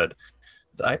something good.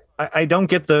 I don't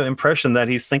get the impression that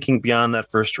he's thinking beyond that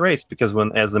first race, because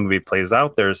as the movie plays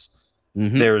out, there's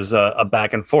a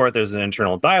back and forth. There's an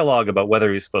internal dialogue about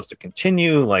whether he's supposed to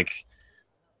continue. Like,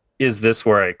 is this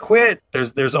where I quit?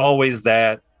 There's always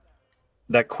that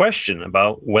question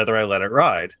about whether I let it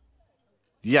ride.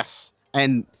 Yes.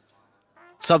 And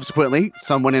subsequently,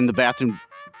 someone in the bathroom,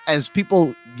 as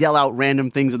people yell out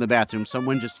random things in the bathroom,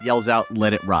 someone just yells out,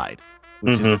 "Let it ride,"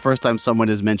 which is the first time someone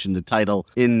has mentioned the title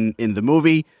in the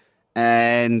movie.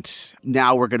 And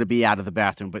now we're going to be out of the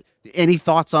bathroom. But any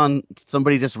thoughts on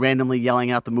somebody just randomly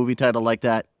yelling out the movie title like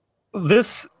that?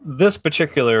 This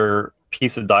particular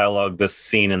piece of dialogue, this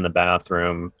scene in the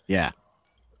bathroom,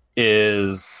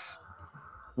 is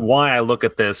why I look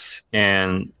at this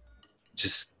and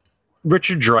just,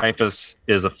 Richard Dreyfuss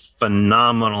is a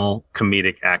phenomenal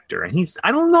comedic actor. And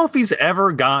I don't know if he's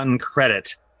ever gotten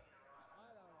credit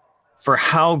for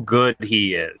how good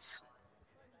he is.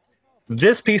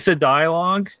 This piece of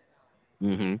dialogue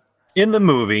in the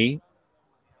movie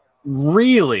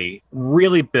really,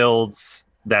 really builds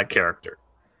that character.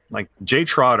 Like, Jay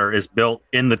Trotter is built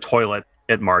in the toilet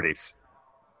at Marty's.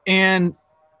 And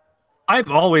I've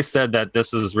always said that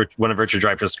this is one of Richard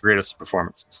Dreyfuss' greatest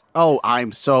performances. Oh,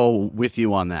 I'm so with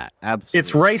you on that. Absolutely.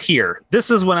 It's right here.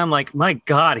 This is when I'm like, my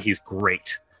God, he's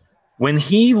great. When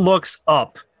he looks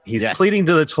up, he's pleading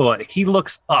to the toilet. He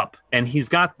looks up and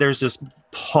there's this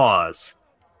pause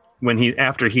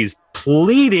after he's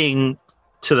pleading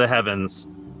to the heavens.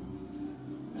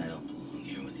 I don't belong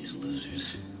here with these losers.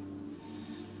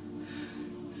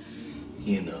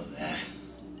 You know that.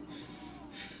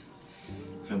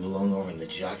 I belong over in the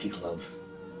jockey club,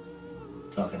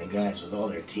 talking to guys with all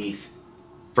their teeth.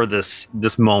 For this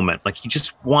moment, like, he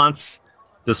just wants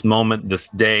this moment, this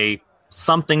day,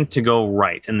 something to go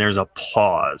right. And there's a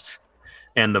pause.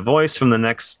 And the voice from the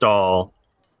next stall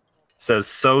says,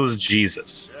 "So's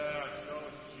Jesus."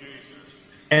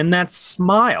 And that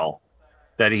smile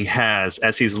that he has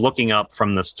as he's looking up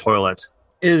from this toilet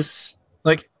is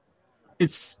like,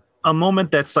 it's a moment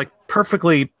that's like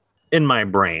perfectly in my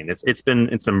brain. It's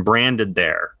been branded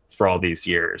there for all these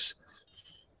years.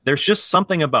 There's just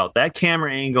something about that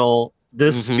camera angle,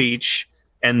 this speech,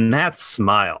 and that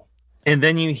smile. And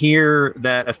then you hear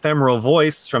that ephemeral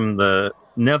voice from the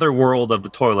netherworld of the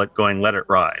toilet going, "Let it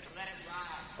ride."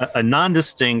 A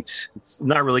non-distinct, it's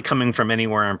not really coming from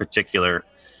anywhere in particular.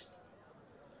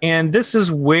 And this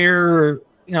is where,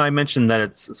 I mentioned that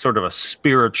it's sort of a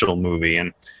spiritual movie.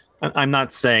 And I'm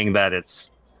not saying that it's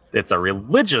a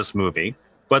religious movie,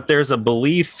 but there's a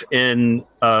belief in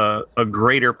a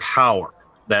greater power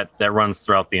that runs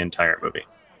throughout the entire movie.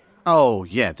 Oh,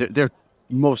 yeah. There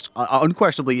most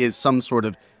unquestionably is some sort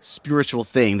of spiritual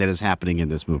thing that is happening in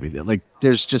this movie. Like,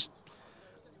 there's just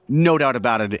no doubt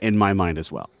about it in my mind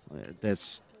as well.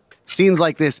 Scenes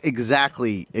like this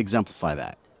exactly exemplify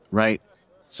that, right?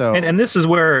 So, and this is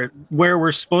where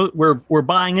we're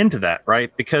buying into that,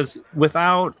 right? Because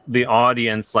without the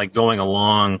audience like going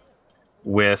along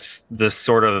with this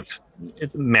sort of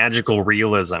it's magical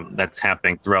realism that's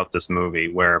happening throughout this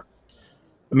movie, where,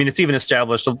 I mean, it's even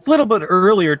established a little bit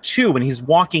earlier too, when he's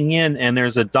walking in and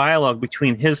there's a dialogue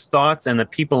between his thoughts and the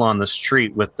people on the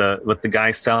street with the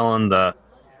guy selling the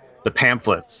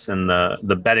pamphlets and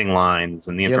the betting lines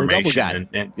and the information.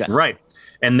 And yes. Right.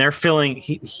 And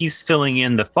he's filling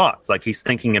in the thoughts. Like, he's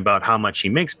thinking about how much he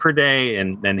makes per day,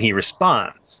 and then he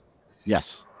responds.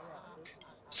 Yes.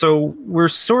 So we're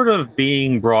sort of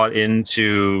being brought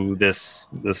into this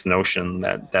notion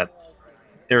that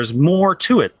there's more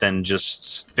to it than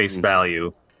just face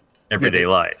value, everyday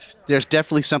life. There's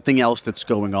definitely something else that's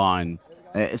going on,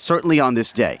 certainly on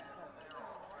this day.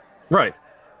 Right.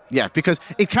 Yeah, because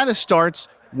it kind of starts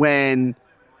when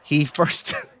he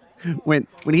first... when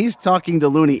he's talking to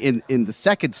Looney in the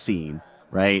second scene,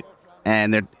 right?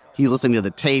 And he's listening to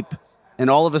the tape, and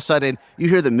all of a sudden you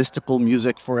hear the mystical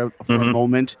music for a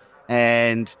moment,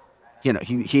 and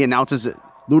he announces it.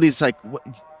 Looney's like,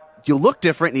 "You look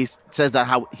different," and he says that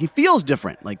how he feels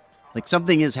different, like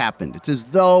something has happened. It's as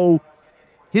though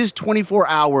his 24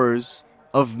 hours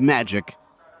of magic,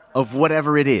 of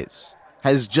whatever it is,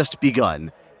 has just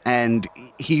begun, and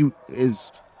he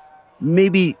is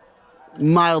maybe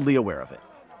mildly aware of it.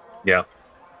 Yeah.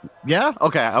 Yeah.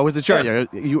 Okay. I wasn't sure. Yeah.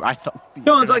 I thought.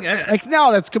 No, it's like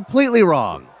no, that's completely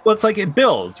wrong. Well, it's like it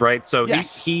builds, right? So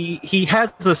yes. he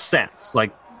has a sense,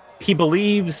 like, he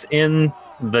believes in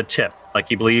the tip, like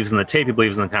he believes in the tape, he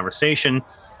believes in the conversation.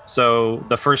 So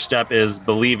the first step is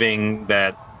believing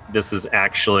that this is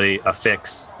actually a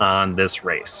fix on this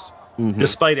race.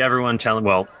 Despite everyone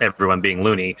being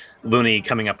Looney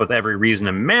coming up with every reason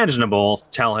imaginable to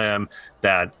tell him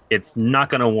that it's not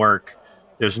going to work.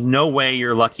 There's no way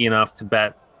you're lucky enough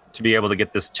to be able to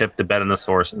get this tip to bet on this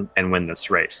horse and win this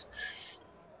race.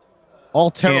 All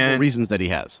terrible reasons that he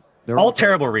has. They're all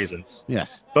terrible reasons.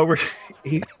 Yes. But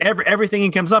everything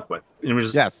he comes up with. And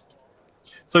yes.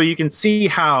 So you can see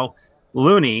how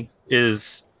Looney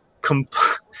is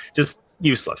just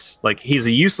useless. Like, he's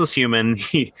a useless human.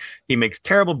 He makes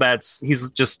terrible bets. He's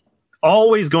just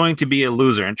always going to be a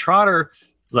loser. And Trotter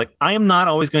is like, I am not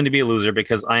always going to be a loser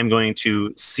because I am going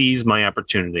to seize my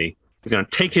opportunity. He's going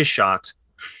to take his shot.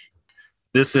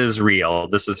 This is real.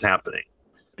 This is happening.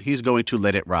 He's going to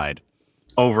let it ride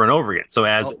over and over again. So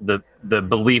as the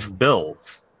belief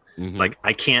builds, it's like,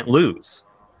 I can't lose.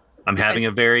 I'm having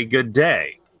a very good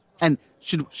day. And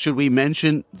should we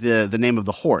mention the name of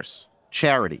the horse?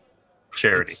 Charity.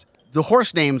 The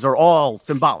horse names are all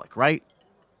symbolic, right?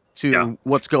 To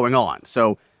what's going on.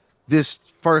 So this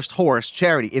first horse,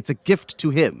 Charity, it's a gift to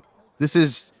him. This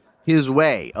is his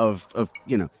way of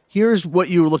here's what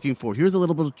you were looking for. Here's a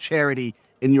little bit of charity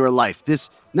in your life. This,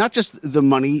 not just the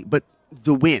money, but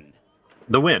the win.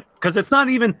 The win. Because it's not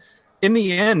even, in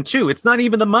the end, too, it's not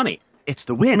even the money. It's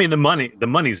the win. I mean, the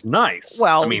money's nice.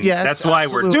 Well, I mean, yes, that's why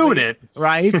we're doing it.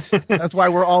 Right? That's why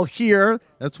we're all here.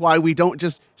 That's why we don't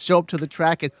just show up to the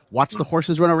track and watch the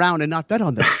horses run around and not bet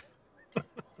on them.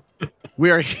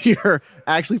 We are here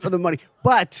actually for the money.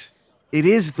 But it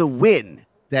is the win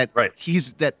that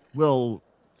that will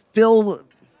fill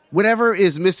whatever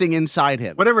is missing inside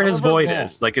him. Whatever his void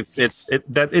is. Like it's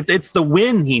the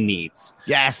win he needs.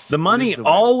 Yes. The money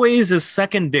always is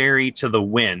secondary to the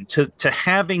win, to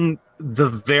having the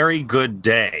very good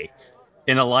day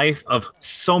in a life of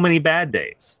so many bad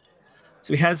days.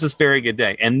 So he has this very good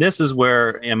day. And this is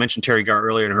where I mentioned Terry Garr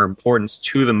earlier and her importance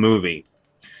to the movie.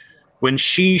 When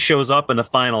she shows up in the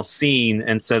final scene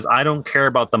and says, I don't care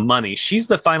about the money, she's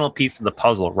the final piece of the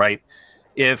puzzle, right?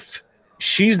 If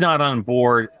she's not on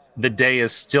board, the day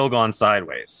is still gone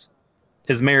sideways.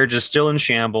 His marriage is still in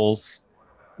shambles.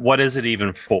 What is it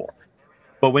even for?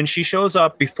 But when she shows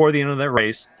up before the end of the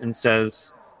race and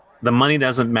says, the money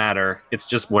doesn't matter, it's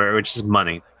just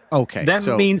money. Okay. That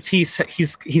means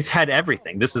he's had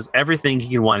everything. This is everything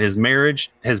he can want. His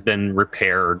marriage has been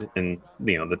repaired in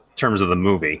the terms of the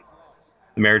movie.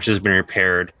 The marriage has been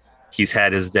repaired. He's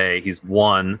had his day. He's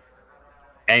won,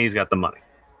 and he's got the money.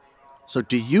 So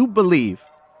do you believe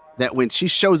that when she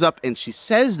shows up and she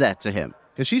says that to him,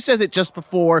 because she says it just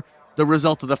before the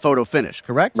result of the photo finish,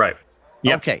 correct? Right.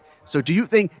 Yeah. Okay. So do you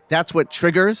think that's what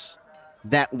triggers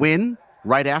that win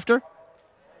right after?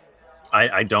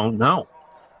 I don't know.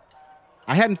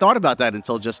 I hadn't thought about that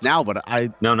until just now, but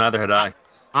No, neither had I.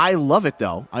 I love it,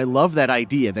 though. I love that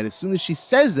idea that as soon as she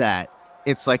says that,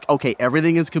 it's like, okay,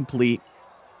 everything is complete.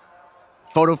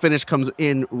 Photo finish comes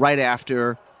in right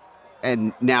after.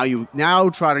 And now,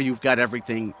 Trotter, you've got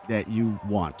everything that you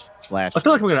want. I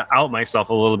feel like I'm going to out myself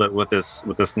a little bit with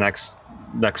this next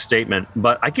statement,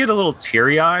 but I get a little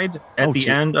teary-eyed at the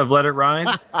end of Let It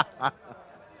Ride.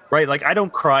 Right? Like, I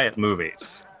don't cry at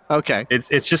movies. Okay. It's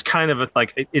just kind of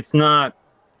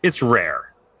it's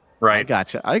rare, right?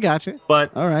 I gotcha.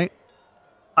 But all right.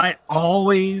 I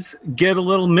always get a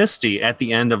little misty at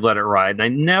the end of Let It Ride, and I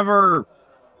never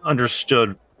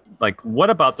understood, like, what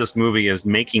about this movie is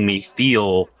making me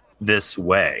feel this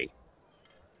way?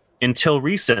 Until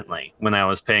recently, when I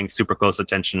was paying super close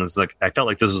attention, it was like I felt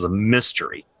like this was a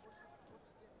mystery.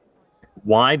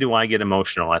 Why do I get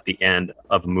emotional at the end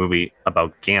of a movie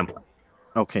about gambling?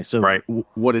 Okay, so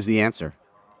what is the answer?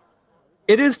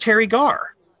 It is Terry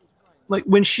Garr. Like,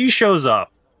 when she shows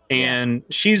up and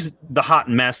she's the hot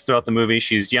mess throughout the movie,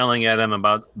 she's yelling at him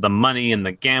about the money and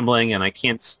the gambling, and I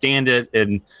can't stand it.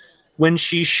 And when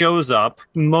she shows up,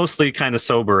 mostly kind of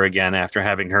sober again after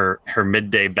having her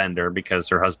midday bender because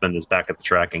her husband is back at the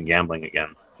track and gambling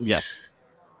again. Yes.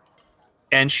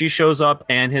 And she shows up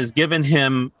and has given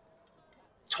him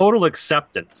total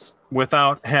acceptance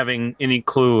without having any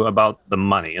clue about the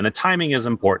money. And the timing is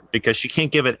important because she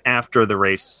can't give it after the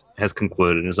race has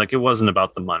concluded. It's like, it wasn't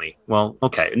about the money. Well,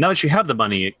 okay. Now that you have the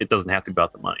money, it doesn't have to be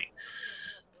about the money.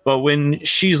 But when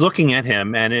she's looking at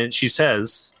him and she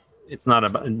says, it's not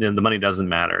about, the money doesn't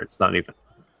matter. It's not even,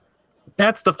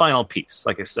 that's the final piece.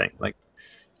 Like I say, like,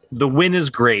 the win is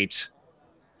great.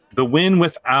 The win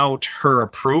without her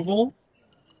approval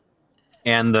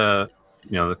and the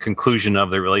conclusion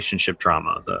of the relationship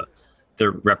drama,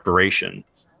 the reparation,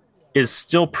 is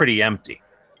still pretty empty.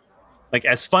 Like,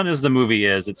 as fun as the movie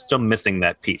is, it's still missing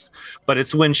that piece. But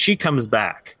it's when she comes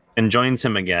back and joins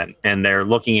him again and they're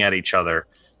looking at each other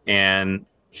and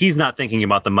he's not thinking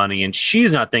about the money and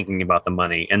she's not thinking about the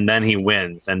money, and then he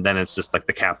wins, and then it's just like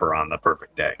the capper on the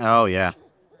perfect day. Oh yeah.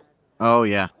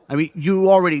 I mean, you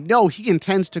already know he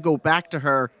intends to go back to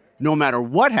her no matter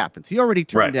what happens. He already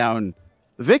turned down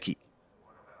Vicky.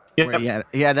 Where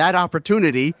he had that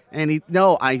opportunity, and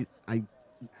I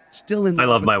still in love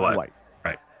love with my wife.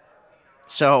 Right.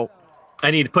 So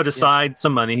and he'd put aside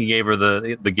some money. He gave her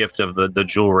the gift of the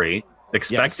jewelry,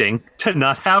 expecting to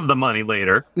not have the money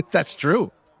later. That's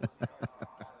true.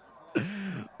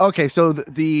 Okay, so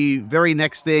the very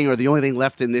next thing, or the only thing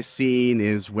left in this scene,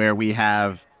 is where we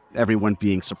have everyone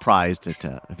being surprised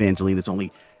that Evangeline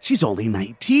she's only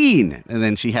 19, and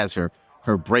then she has her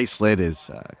bracelet is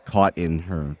caught in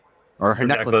her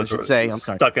necklace, I should say. I'm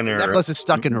sorry. Stuck in her necklace is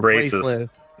stuck in her braces. bracelet.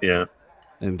 Yeah.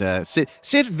 And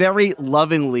Sid very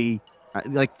lovingly,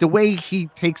 like the way he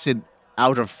takes it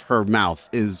out of her mouth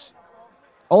is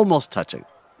almost touching,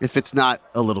 if it's not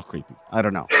a little creepy. I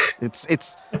don't know.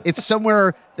 It's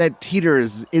somewhere that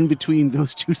teeters in between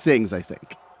those two things, I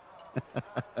think.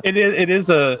 It's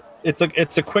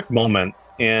a quick moment,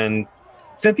 and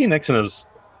Cynthia Nixon is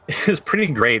pretty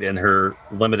great in her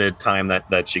limited time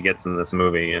that she gets in this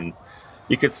movie, and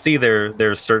you could see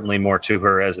there's certainly more to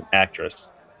her as an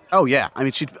actress. Oh yeah, I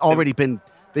mean she'd already been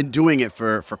doing it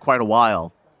for quite a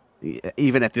while,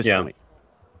 even at this point.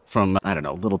 From I don't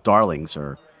know, Little Darlings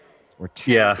or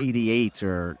 1088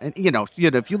 or and you know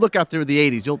if you look out through the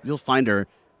 80s, you'll find her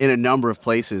in a number of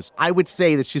places. I would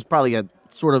say that she's probably a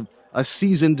sort of a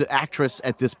seasoned actress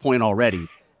at this point already,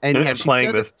 and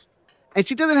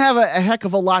she doesn't have a heck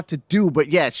of a lot to do, but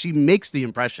she makes the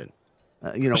impression.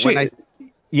 In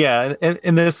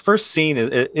this first scene,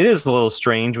 it is a little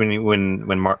strange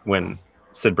when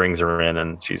Sid brings her in,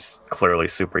 and she's clearly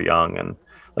super young, and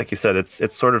like you said,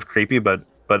 it's sort of creepy, but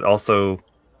also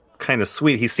kind of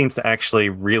sweet. He seems to actually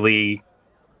really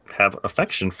have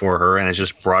affection for her, and has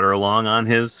just brought her along on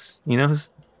his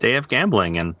day of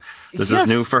gambling, and this is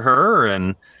new for her,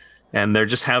 and they're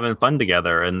just having fun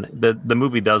together, and the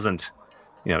movie doesn't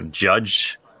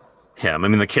judge him. I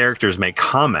mean, the characters make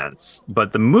comments,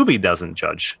 but the movie doesn't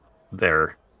judge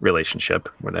their relationship,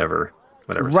 whatever's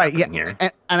happening here.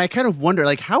 And I kind of wonder,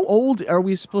 like, how old are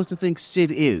we supposed to think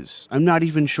Sid is? I'm not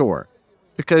even sure,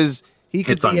 because he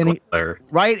could be unclear.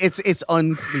 Right? It's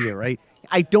unclear, right?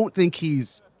 I don't think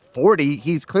he's 40.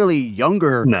 He's clearly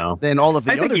younger than all of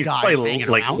the other guys. I think he's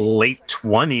like late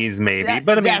 20s, maybe.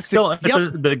 But I mean, still,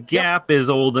 the gap is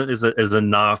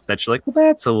enough that you're like, well,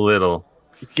 that's a little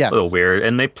weird.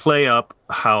 And they play up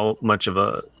how much of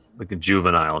a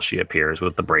juvenile she appears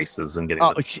with the braces and getting.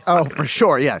 For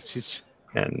sure, yeah. She's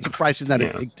surprised she's not in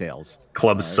pigtails.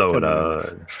 Club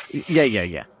soda.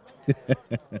 Yeah.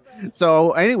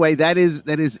 So anyway, that is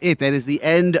it. That is the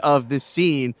end of this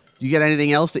scene. You get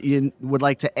anything else that you would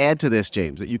like to add to this,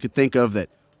 James, that you could think of that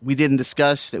we didn't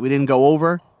discuss, that we didn't go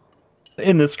over?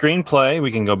 In the screenplay,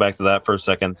 we can go back to that for a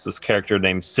second. This character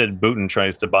named Sid Booten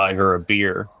tries to buy her a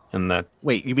beer, and that.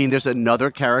 Wait, you mean there's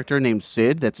another character named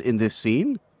Sid that's in this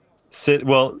scene? Sid.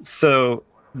 Well, so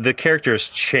the character has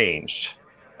changed.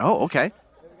 Oh, okay.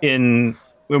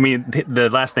 The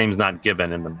last name's not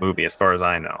given in the movie, as far as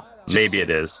I know. Maybe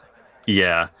it is.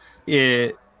 Yeah.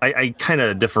 I kind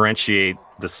of differentiate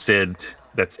the Sid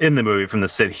that's in the movie from the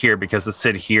Sid here, because the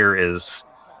Sid here is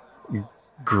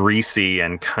greasy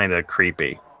and kind of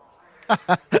creepy.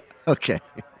 Okay.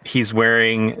 He's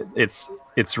wearing, it's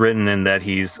written in that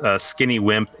he's a skinny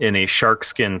wimp in a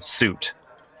sharkskin suit.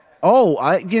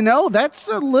 Oh, that's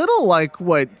a little like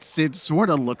what Sid sort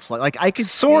of looks like. Like I could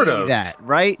see that,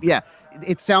 right? Yeah.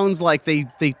 It sounds like they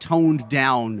toned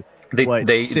down. They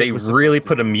really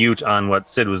put a mute on what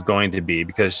Sid was going to be,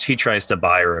 because he tries to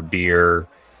buy her a beer,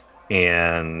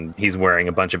 and he's wearing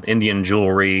a bunch of Indian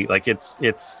jewelry. Like it's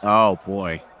oh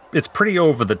boy, it's pretty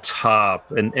over the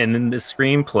top, and in the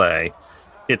screenplay,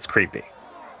 it's creepy.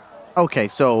 Okay,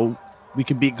 so we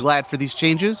can be glad for these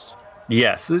changes.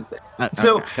 Yes,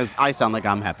 because I sound like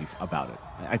I'm happy about it.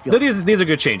 I feel these are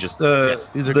good changes. Yes,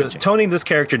 these are good changes. Toning this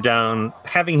character down,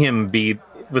 having him be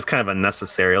was kind of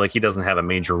unnecessary. Like, he doesn't have a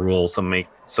major role,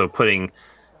 so putting,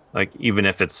 like, even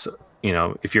if it's,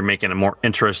 if you're making a more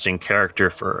interesting character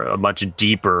for a much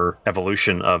deeper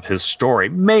evolution of his story,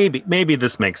 maybe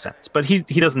this makes sense. But he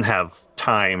doesn't have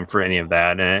time for any of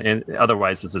that, and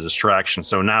otherwise it's a distraction.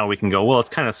 So now we can go, well, it's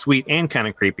kind of sweet and kind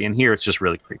of creepy, and here it's just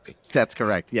really creepy. That's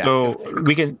correct. Yeah. So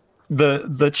we can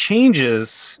the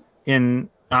changes in.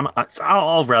 I'm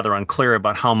rather unclear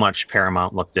about how much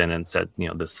Paramount looked in and said,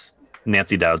 this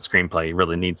Nancy Dowd screenplay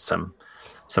really needs some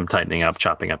tightening up,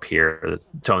 chopping up here,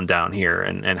 toned down here,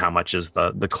 and how much is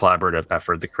the collaborative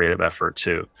effort, the creative effort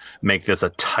to make this a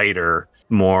tighter,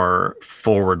 more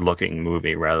forward-looking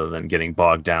movie rather than getting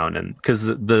bogged down. And because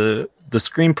the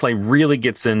screenplay really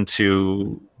gets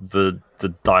into the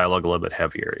dialogue a little bit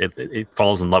heavier. It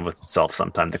falls in love with itself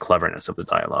sometimes, the cleverness of the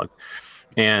dialogue.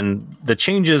 And the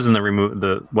changes in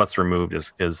the what's removed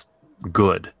is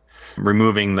good.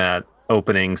 Removing that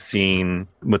opening scene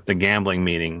with the gambling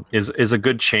meeting is a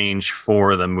good change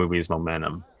for the movie's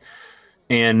momentum.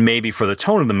 And maybe for the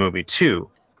tone of the movie too.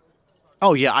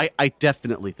 Oh, yeah, I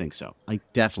definitely think so.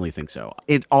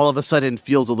 It all of a sudden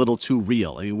feels a little too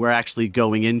real. I mean, we're actually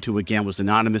going into a Gamblers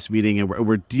Anonymous meeting, and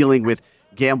we're dealing with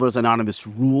Gamblers Anonymous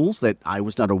rules that I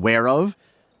was not aware of.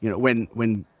 You know,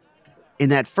 when in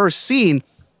that first scene,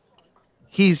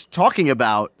 he's talking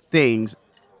about things,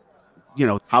 you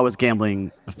know, how has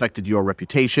gambling affected your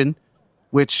reputation,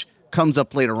 which comes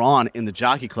up later on in the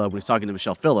Jockey Club when he's talking to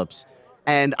Michelle Phillips.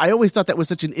 And I always thought that was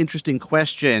such an interesting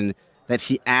question that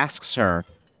he asks her.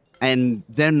 And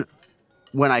then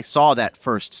when I saw that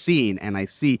first scene and I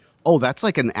see, oh, that's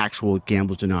like an actual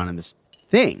Gamblers Anonymous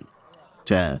thing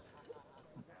to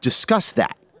discuss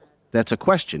that. That's a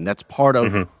question. That's part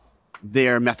of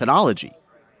their methodology.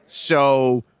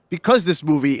 So because this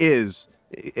movie is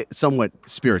somewhat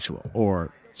spiritual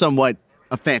or somewhat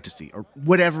a fantasy or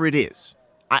whatever it is,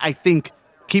 I think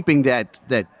keeping that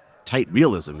tight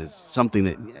realism is something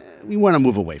that we want to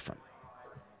move away from.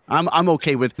 I'm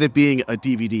okay with it being a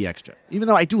DVD extra, even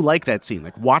though I do like that scene.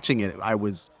 Like watching it, I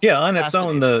was on its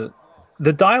own.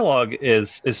 The dialogue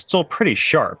is still pretty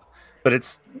sharp, but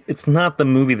it's not the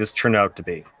movie this turned out to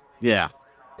be. Yeah,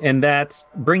 and that's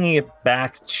bringing it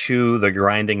back to the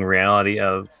grinding reality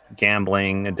of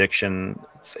gambling addiction.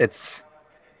 It's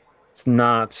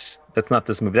not. That's not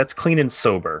this movie. That's Clean and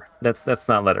Sober. That's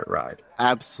not Let It Ride.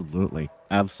 Absolutely.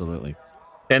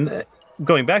 And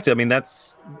going back to, I mean, I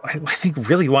think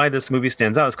really why this movie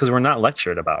stands out is because we're not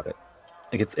lectured about it.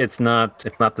 Like it's not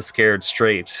the scared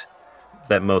straight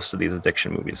that most of these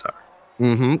addiction movies are.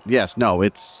 Mm-hmm. Yes. No.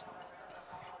 It's,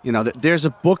 you know, there's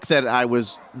a book that I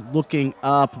was looking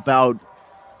up about.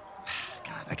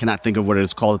 God, I cannot think of what it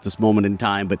is called at this moment in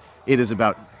time, but it is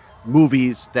about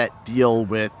movies that deal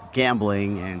with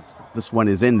gambling, and this one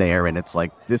is in there, and it's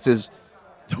like, this is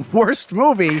the worst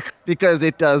movie because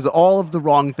it does all of the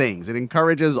wrong things. It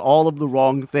encourages all of the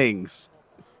wrong things.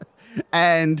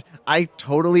 And I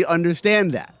totally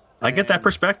understand that. I get that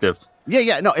perspective.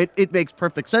 Yeah. No, it makes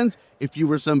perfect sense. If you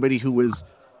were somebody who was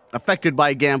affected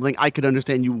by gambling, I could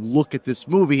understand you look at this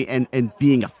movie and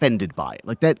being offended by it.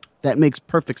 Like that makes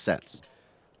perfect sense.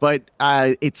 But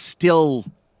it's still,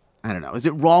 I don't know. Is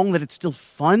it wrong that it's still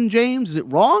fun, James? Is it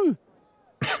wrong?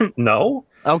 No.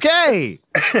 Okay.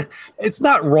 It's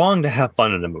not wrong to have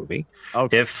fun in a movie.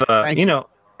 Okay. If you know.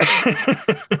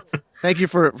 Thank you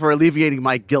for alleviating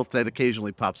my guilt that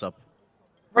occasionally pops up.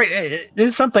 Right. It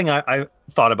is something I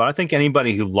thought about. I think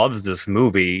anybody who loves this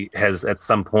movie has at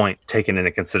some point taken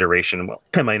into consideration, well,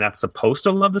 am I not supposed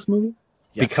to love this movie?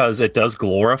 Yes. Because it does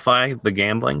glorify the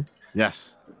gambling.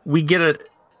 Yes. We get it.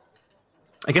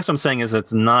 I guess what I'm saying is I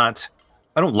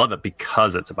don't love it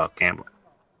because it's about gambling.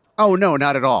 Oh, no,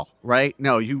 not at all. Right?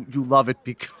 No, you love it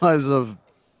because of,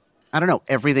 I don't know,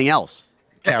 everything else.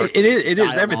 It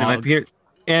is everything. Like here,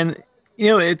 and you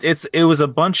know, it was a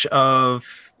bunch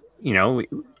of, you know,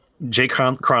 Jay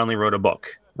Cronley wrote a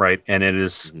book, right? And it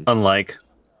is unlike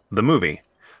the movie,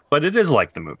 but it is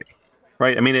like the movie,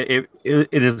 right? I mean, it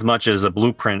is as much as a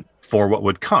blueprint for what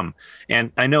would come.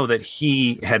 And I know that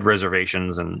he had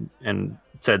reservations and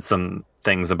said some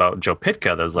things about Joe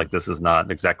Pytka that was like, this is not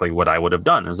exactly what I would have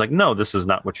done. It was like, no, this is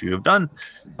not what you have done.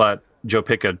 But Joe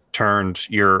Pytka turned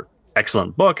your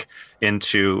excellent book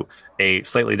into a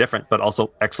slightly different, but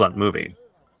also excellent movie.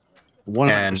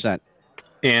 100%.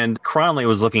 And Cronley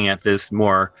was looking at this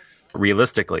more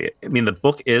realistically. I mean, the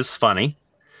book is funny.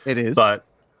 It is. But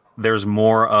there's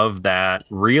more of that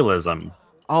realism.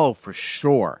 Oh, for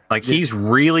sure. Like he's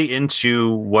really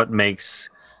into what makes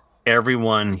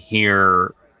everyone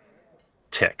here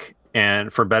tick.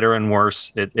 And for better and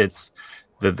worse, it's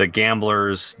the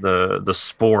gamblers, the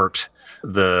sport,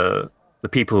 the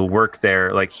people who work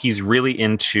there. Like he's really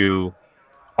into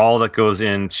all that goes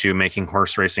into making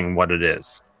horse racing what it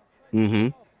is. Mm-hmm.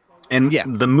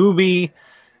 And the movie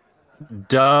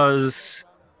does,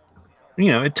 you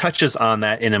know, it touches on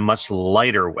that in a much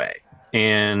lighter way.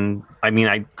 And I mean,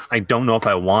 I don't know if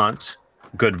I want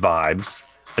Good Vibes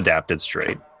adapted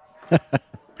straight.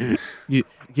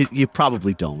 You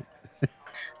probably don't.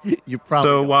 You probably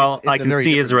so don't. While it's I can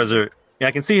see his I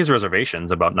can see his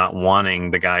reservations about not wanting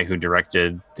the guy who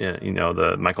directed, you know,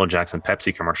 the Michael Jackson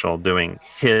Pepsi commercial doing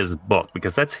his book,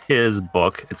 because that's his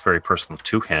book. It's very personal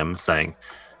to him, saying,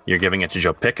 you're giving it to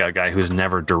Joe Pica, a guy who's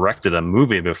never directed a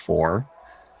movie before,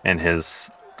 and his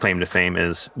claim to fame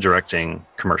is directing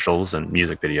commercials and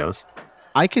music videos.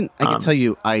 I can tell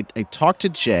you, I talked to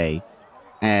Jay,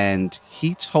 and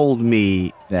he told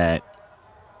me that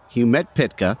he met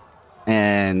Pitka,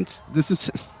 and this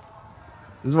is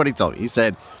what he told me. He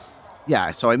said,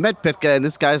 yeah, so I met Pitka, and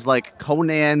this guy's like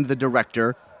Conan the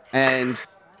director, and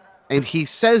he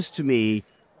says to me,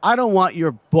 I don't want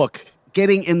your book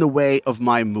getting in the way of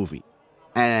my movie.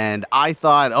 And I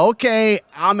thought, okay,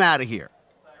 I'm out of here.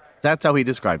 That's how he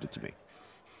described it to me.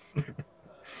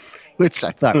 Which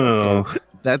I thought, okay,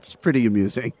 that's pretty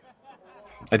amusing.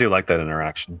 I do like that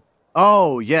interaction.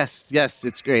 Oh, yes,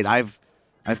 it's great. I've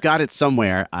got it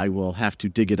somewhere. I will have to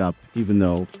dig it up, even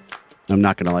though I'm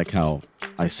not going to like how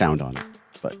I sound on it.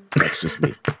 But that's just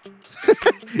me.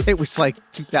 It was like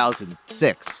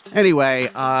 2006. Anyway,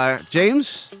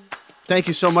 James, thank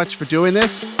you so much for doing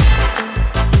this.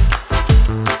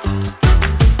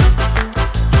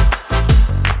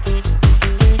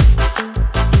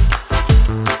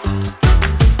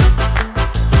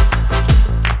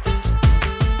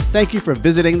 Thank you for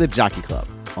visiting the Jockey Club,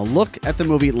 a look at the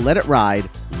movie Let It Ride,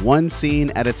 one scene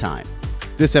at a time.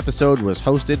 This episode was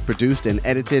hosted, produced, and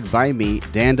edited by me,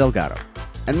 Dan Delgado,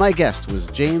 and my guest was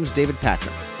James David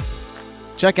Patrick.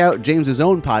 Check out James's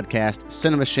own podcast,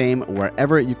 Cinema Shame,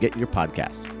 wherever you get your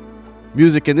podcasts.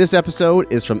 Music in this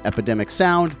episode is from Epidemic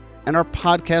Sound, and our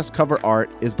podcast cover art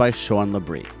is by Sean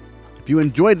Labrie. If you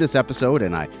enjoyed this episode,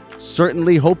 and I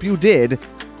certainly hope you did,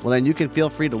 well, then you can feel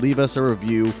free to leave us a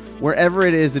review wherever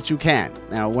it is that you can.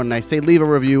 Now, when I say leave a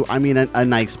review, I mean a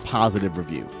nice positive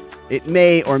review. It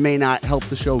may or may not help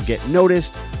the show get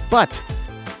noticed, but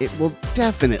it will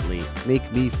definitely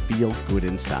make me feel good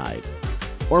inside.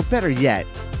 Or better yet,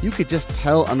 you could just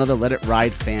tell another Let It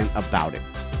Ride fan about it.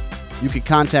 You can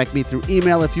contact me through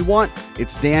email if you want.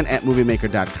 It's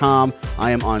dan@moviemaker.com. I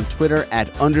am on Twitter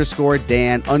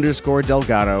 @_Dan_Delgado.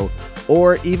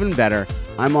 Or even better,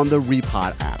 I'm on the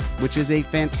Repod app, which is a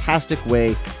fantastic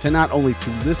way to not only to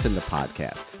listen to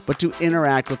podcasts, but to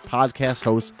interact with podcast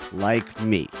hosts like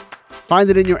me. Find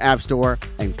it in your app store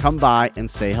and come by and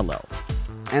say hello.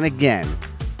 And again,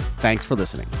 thanks for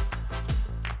listening.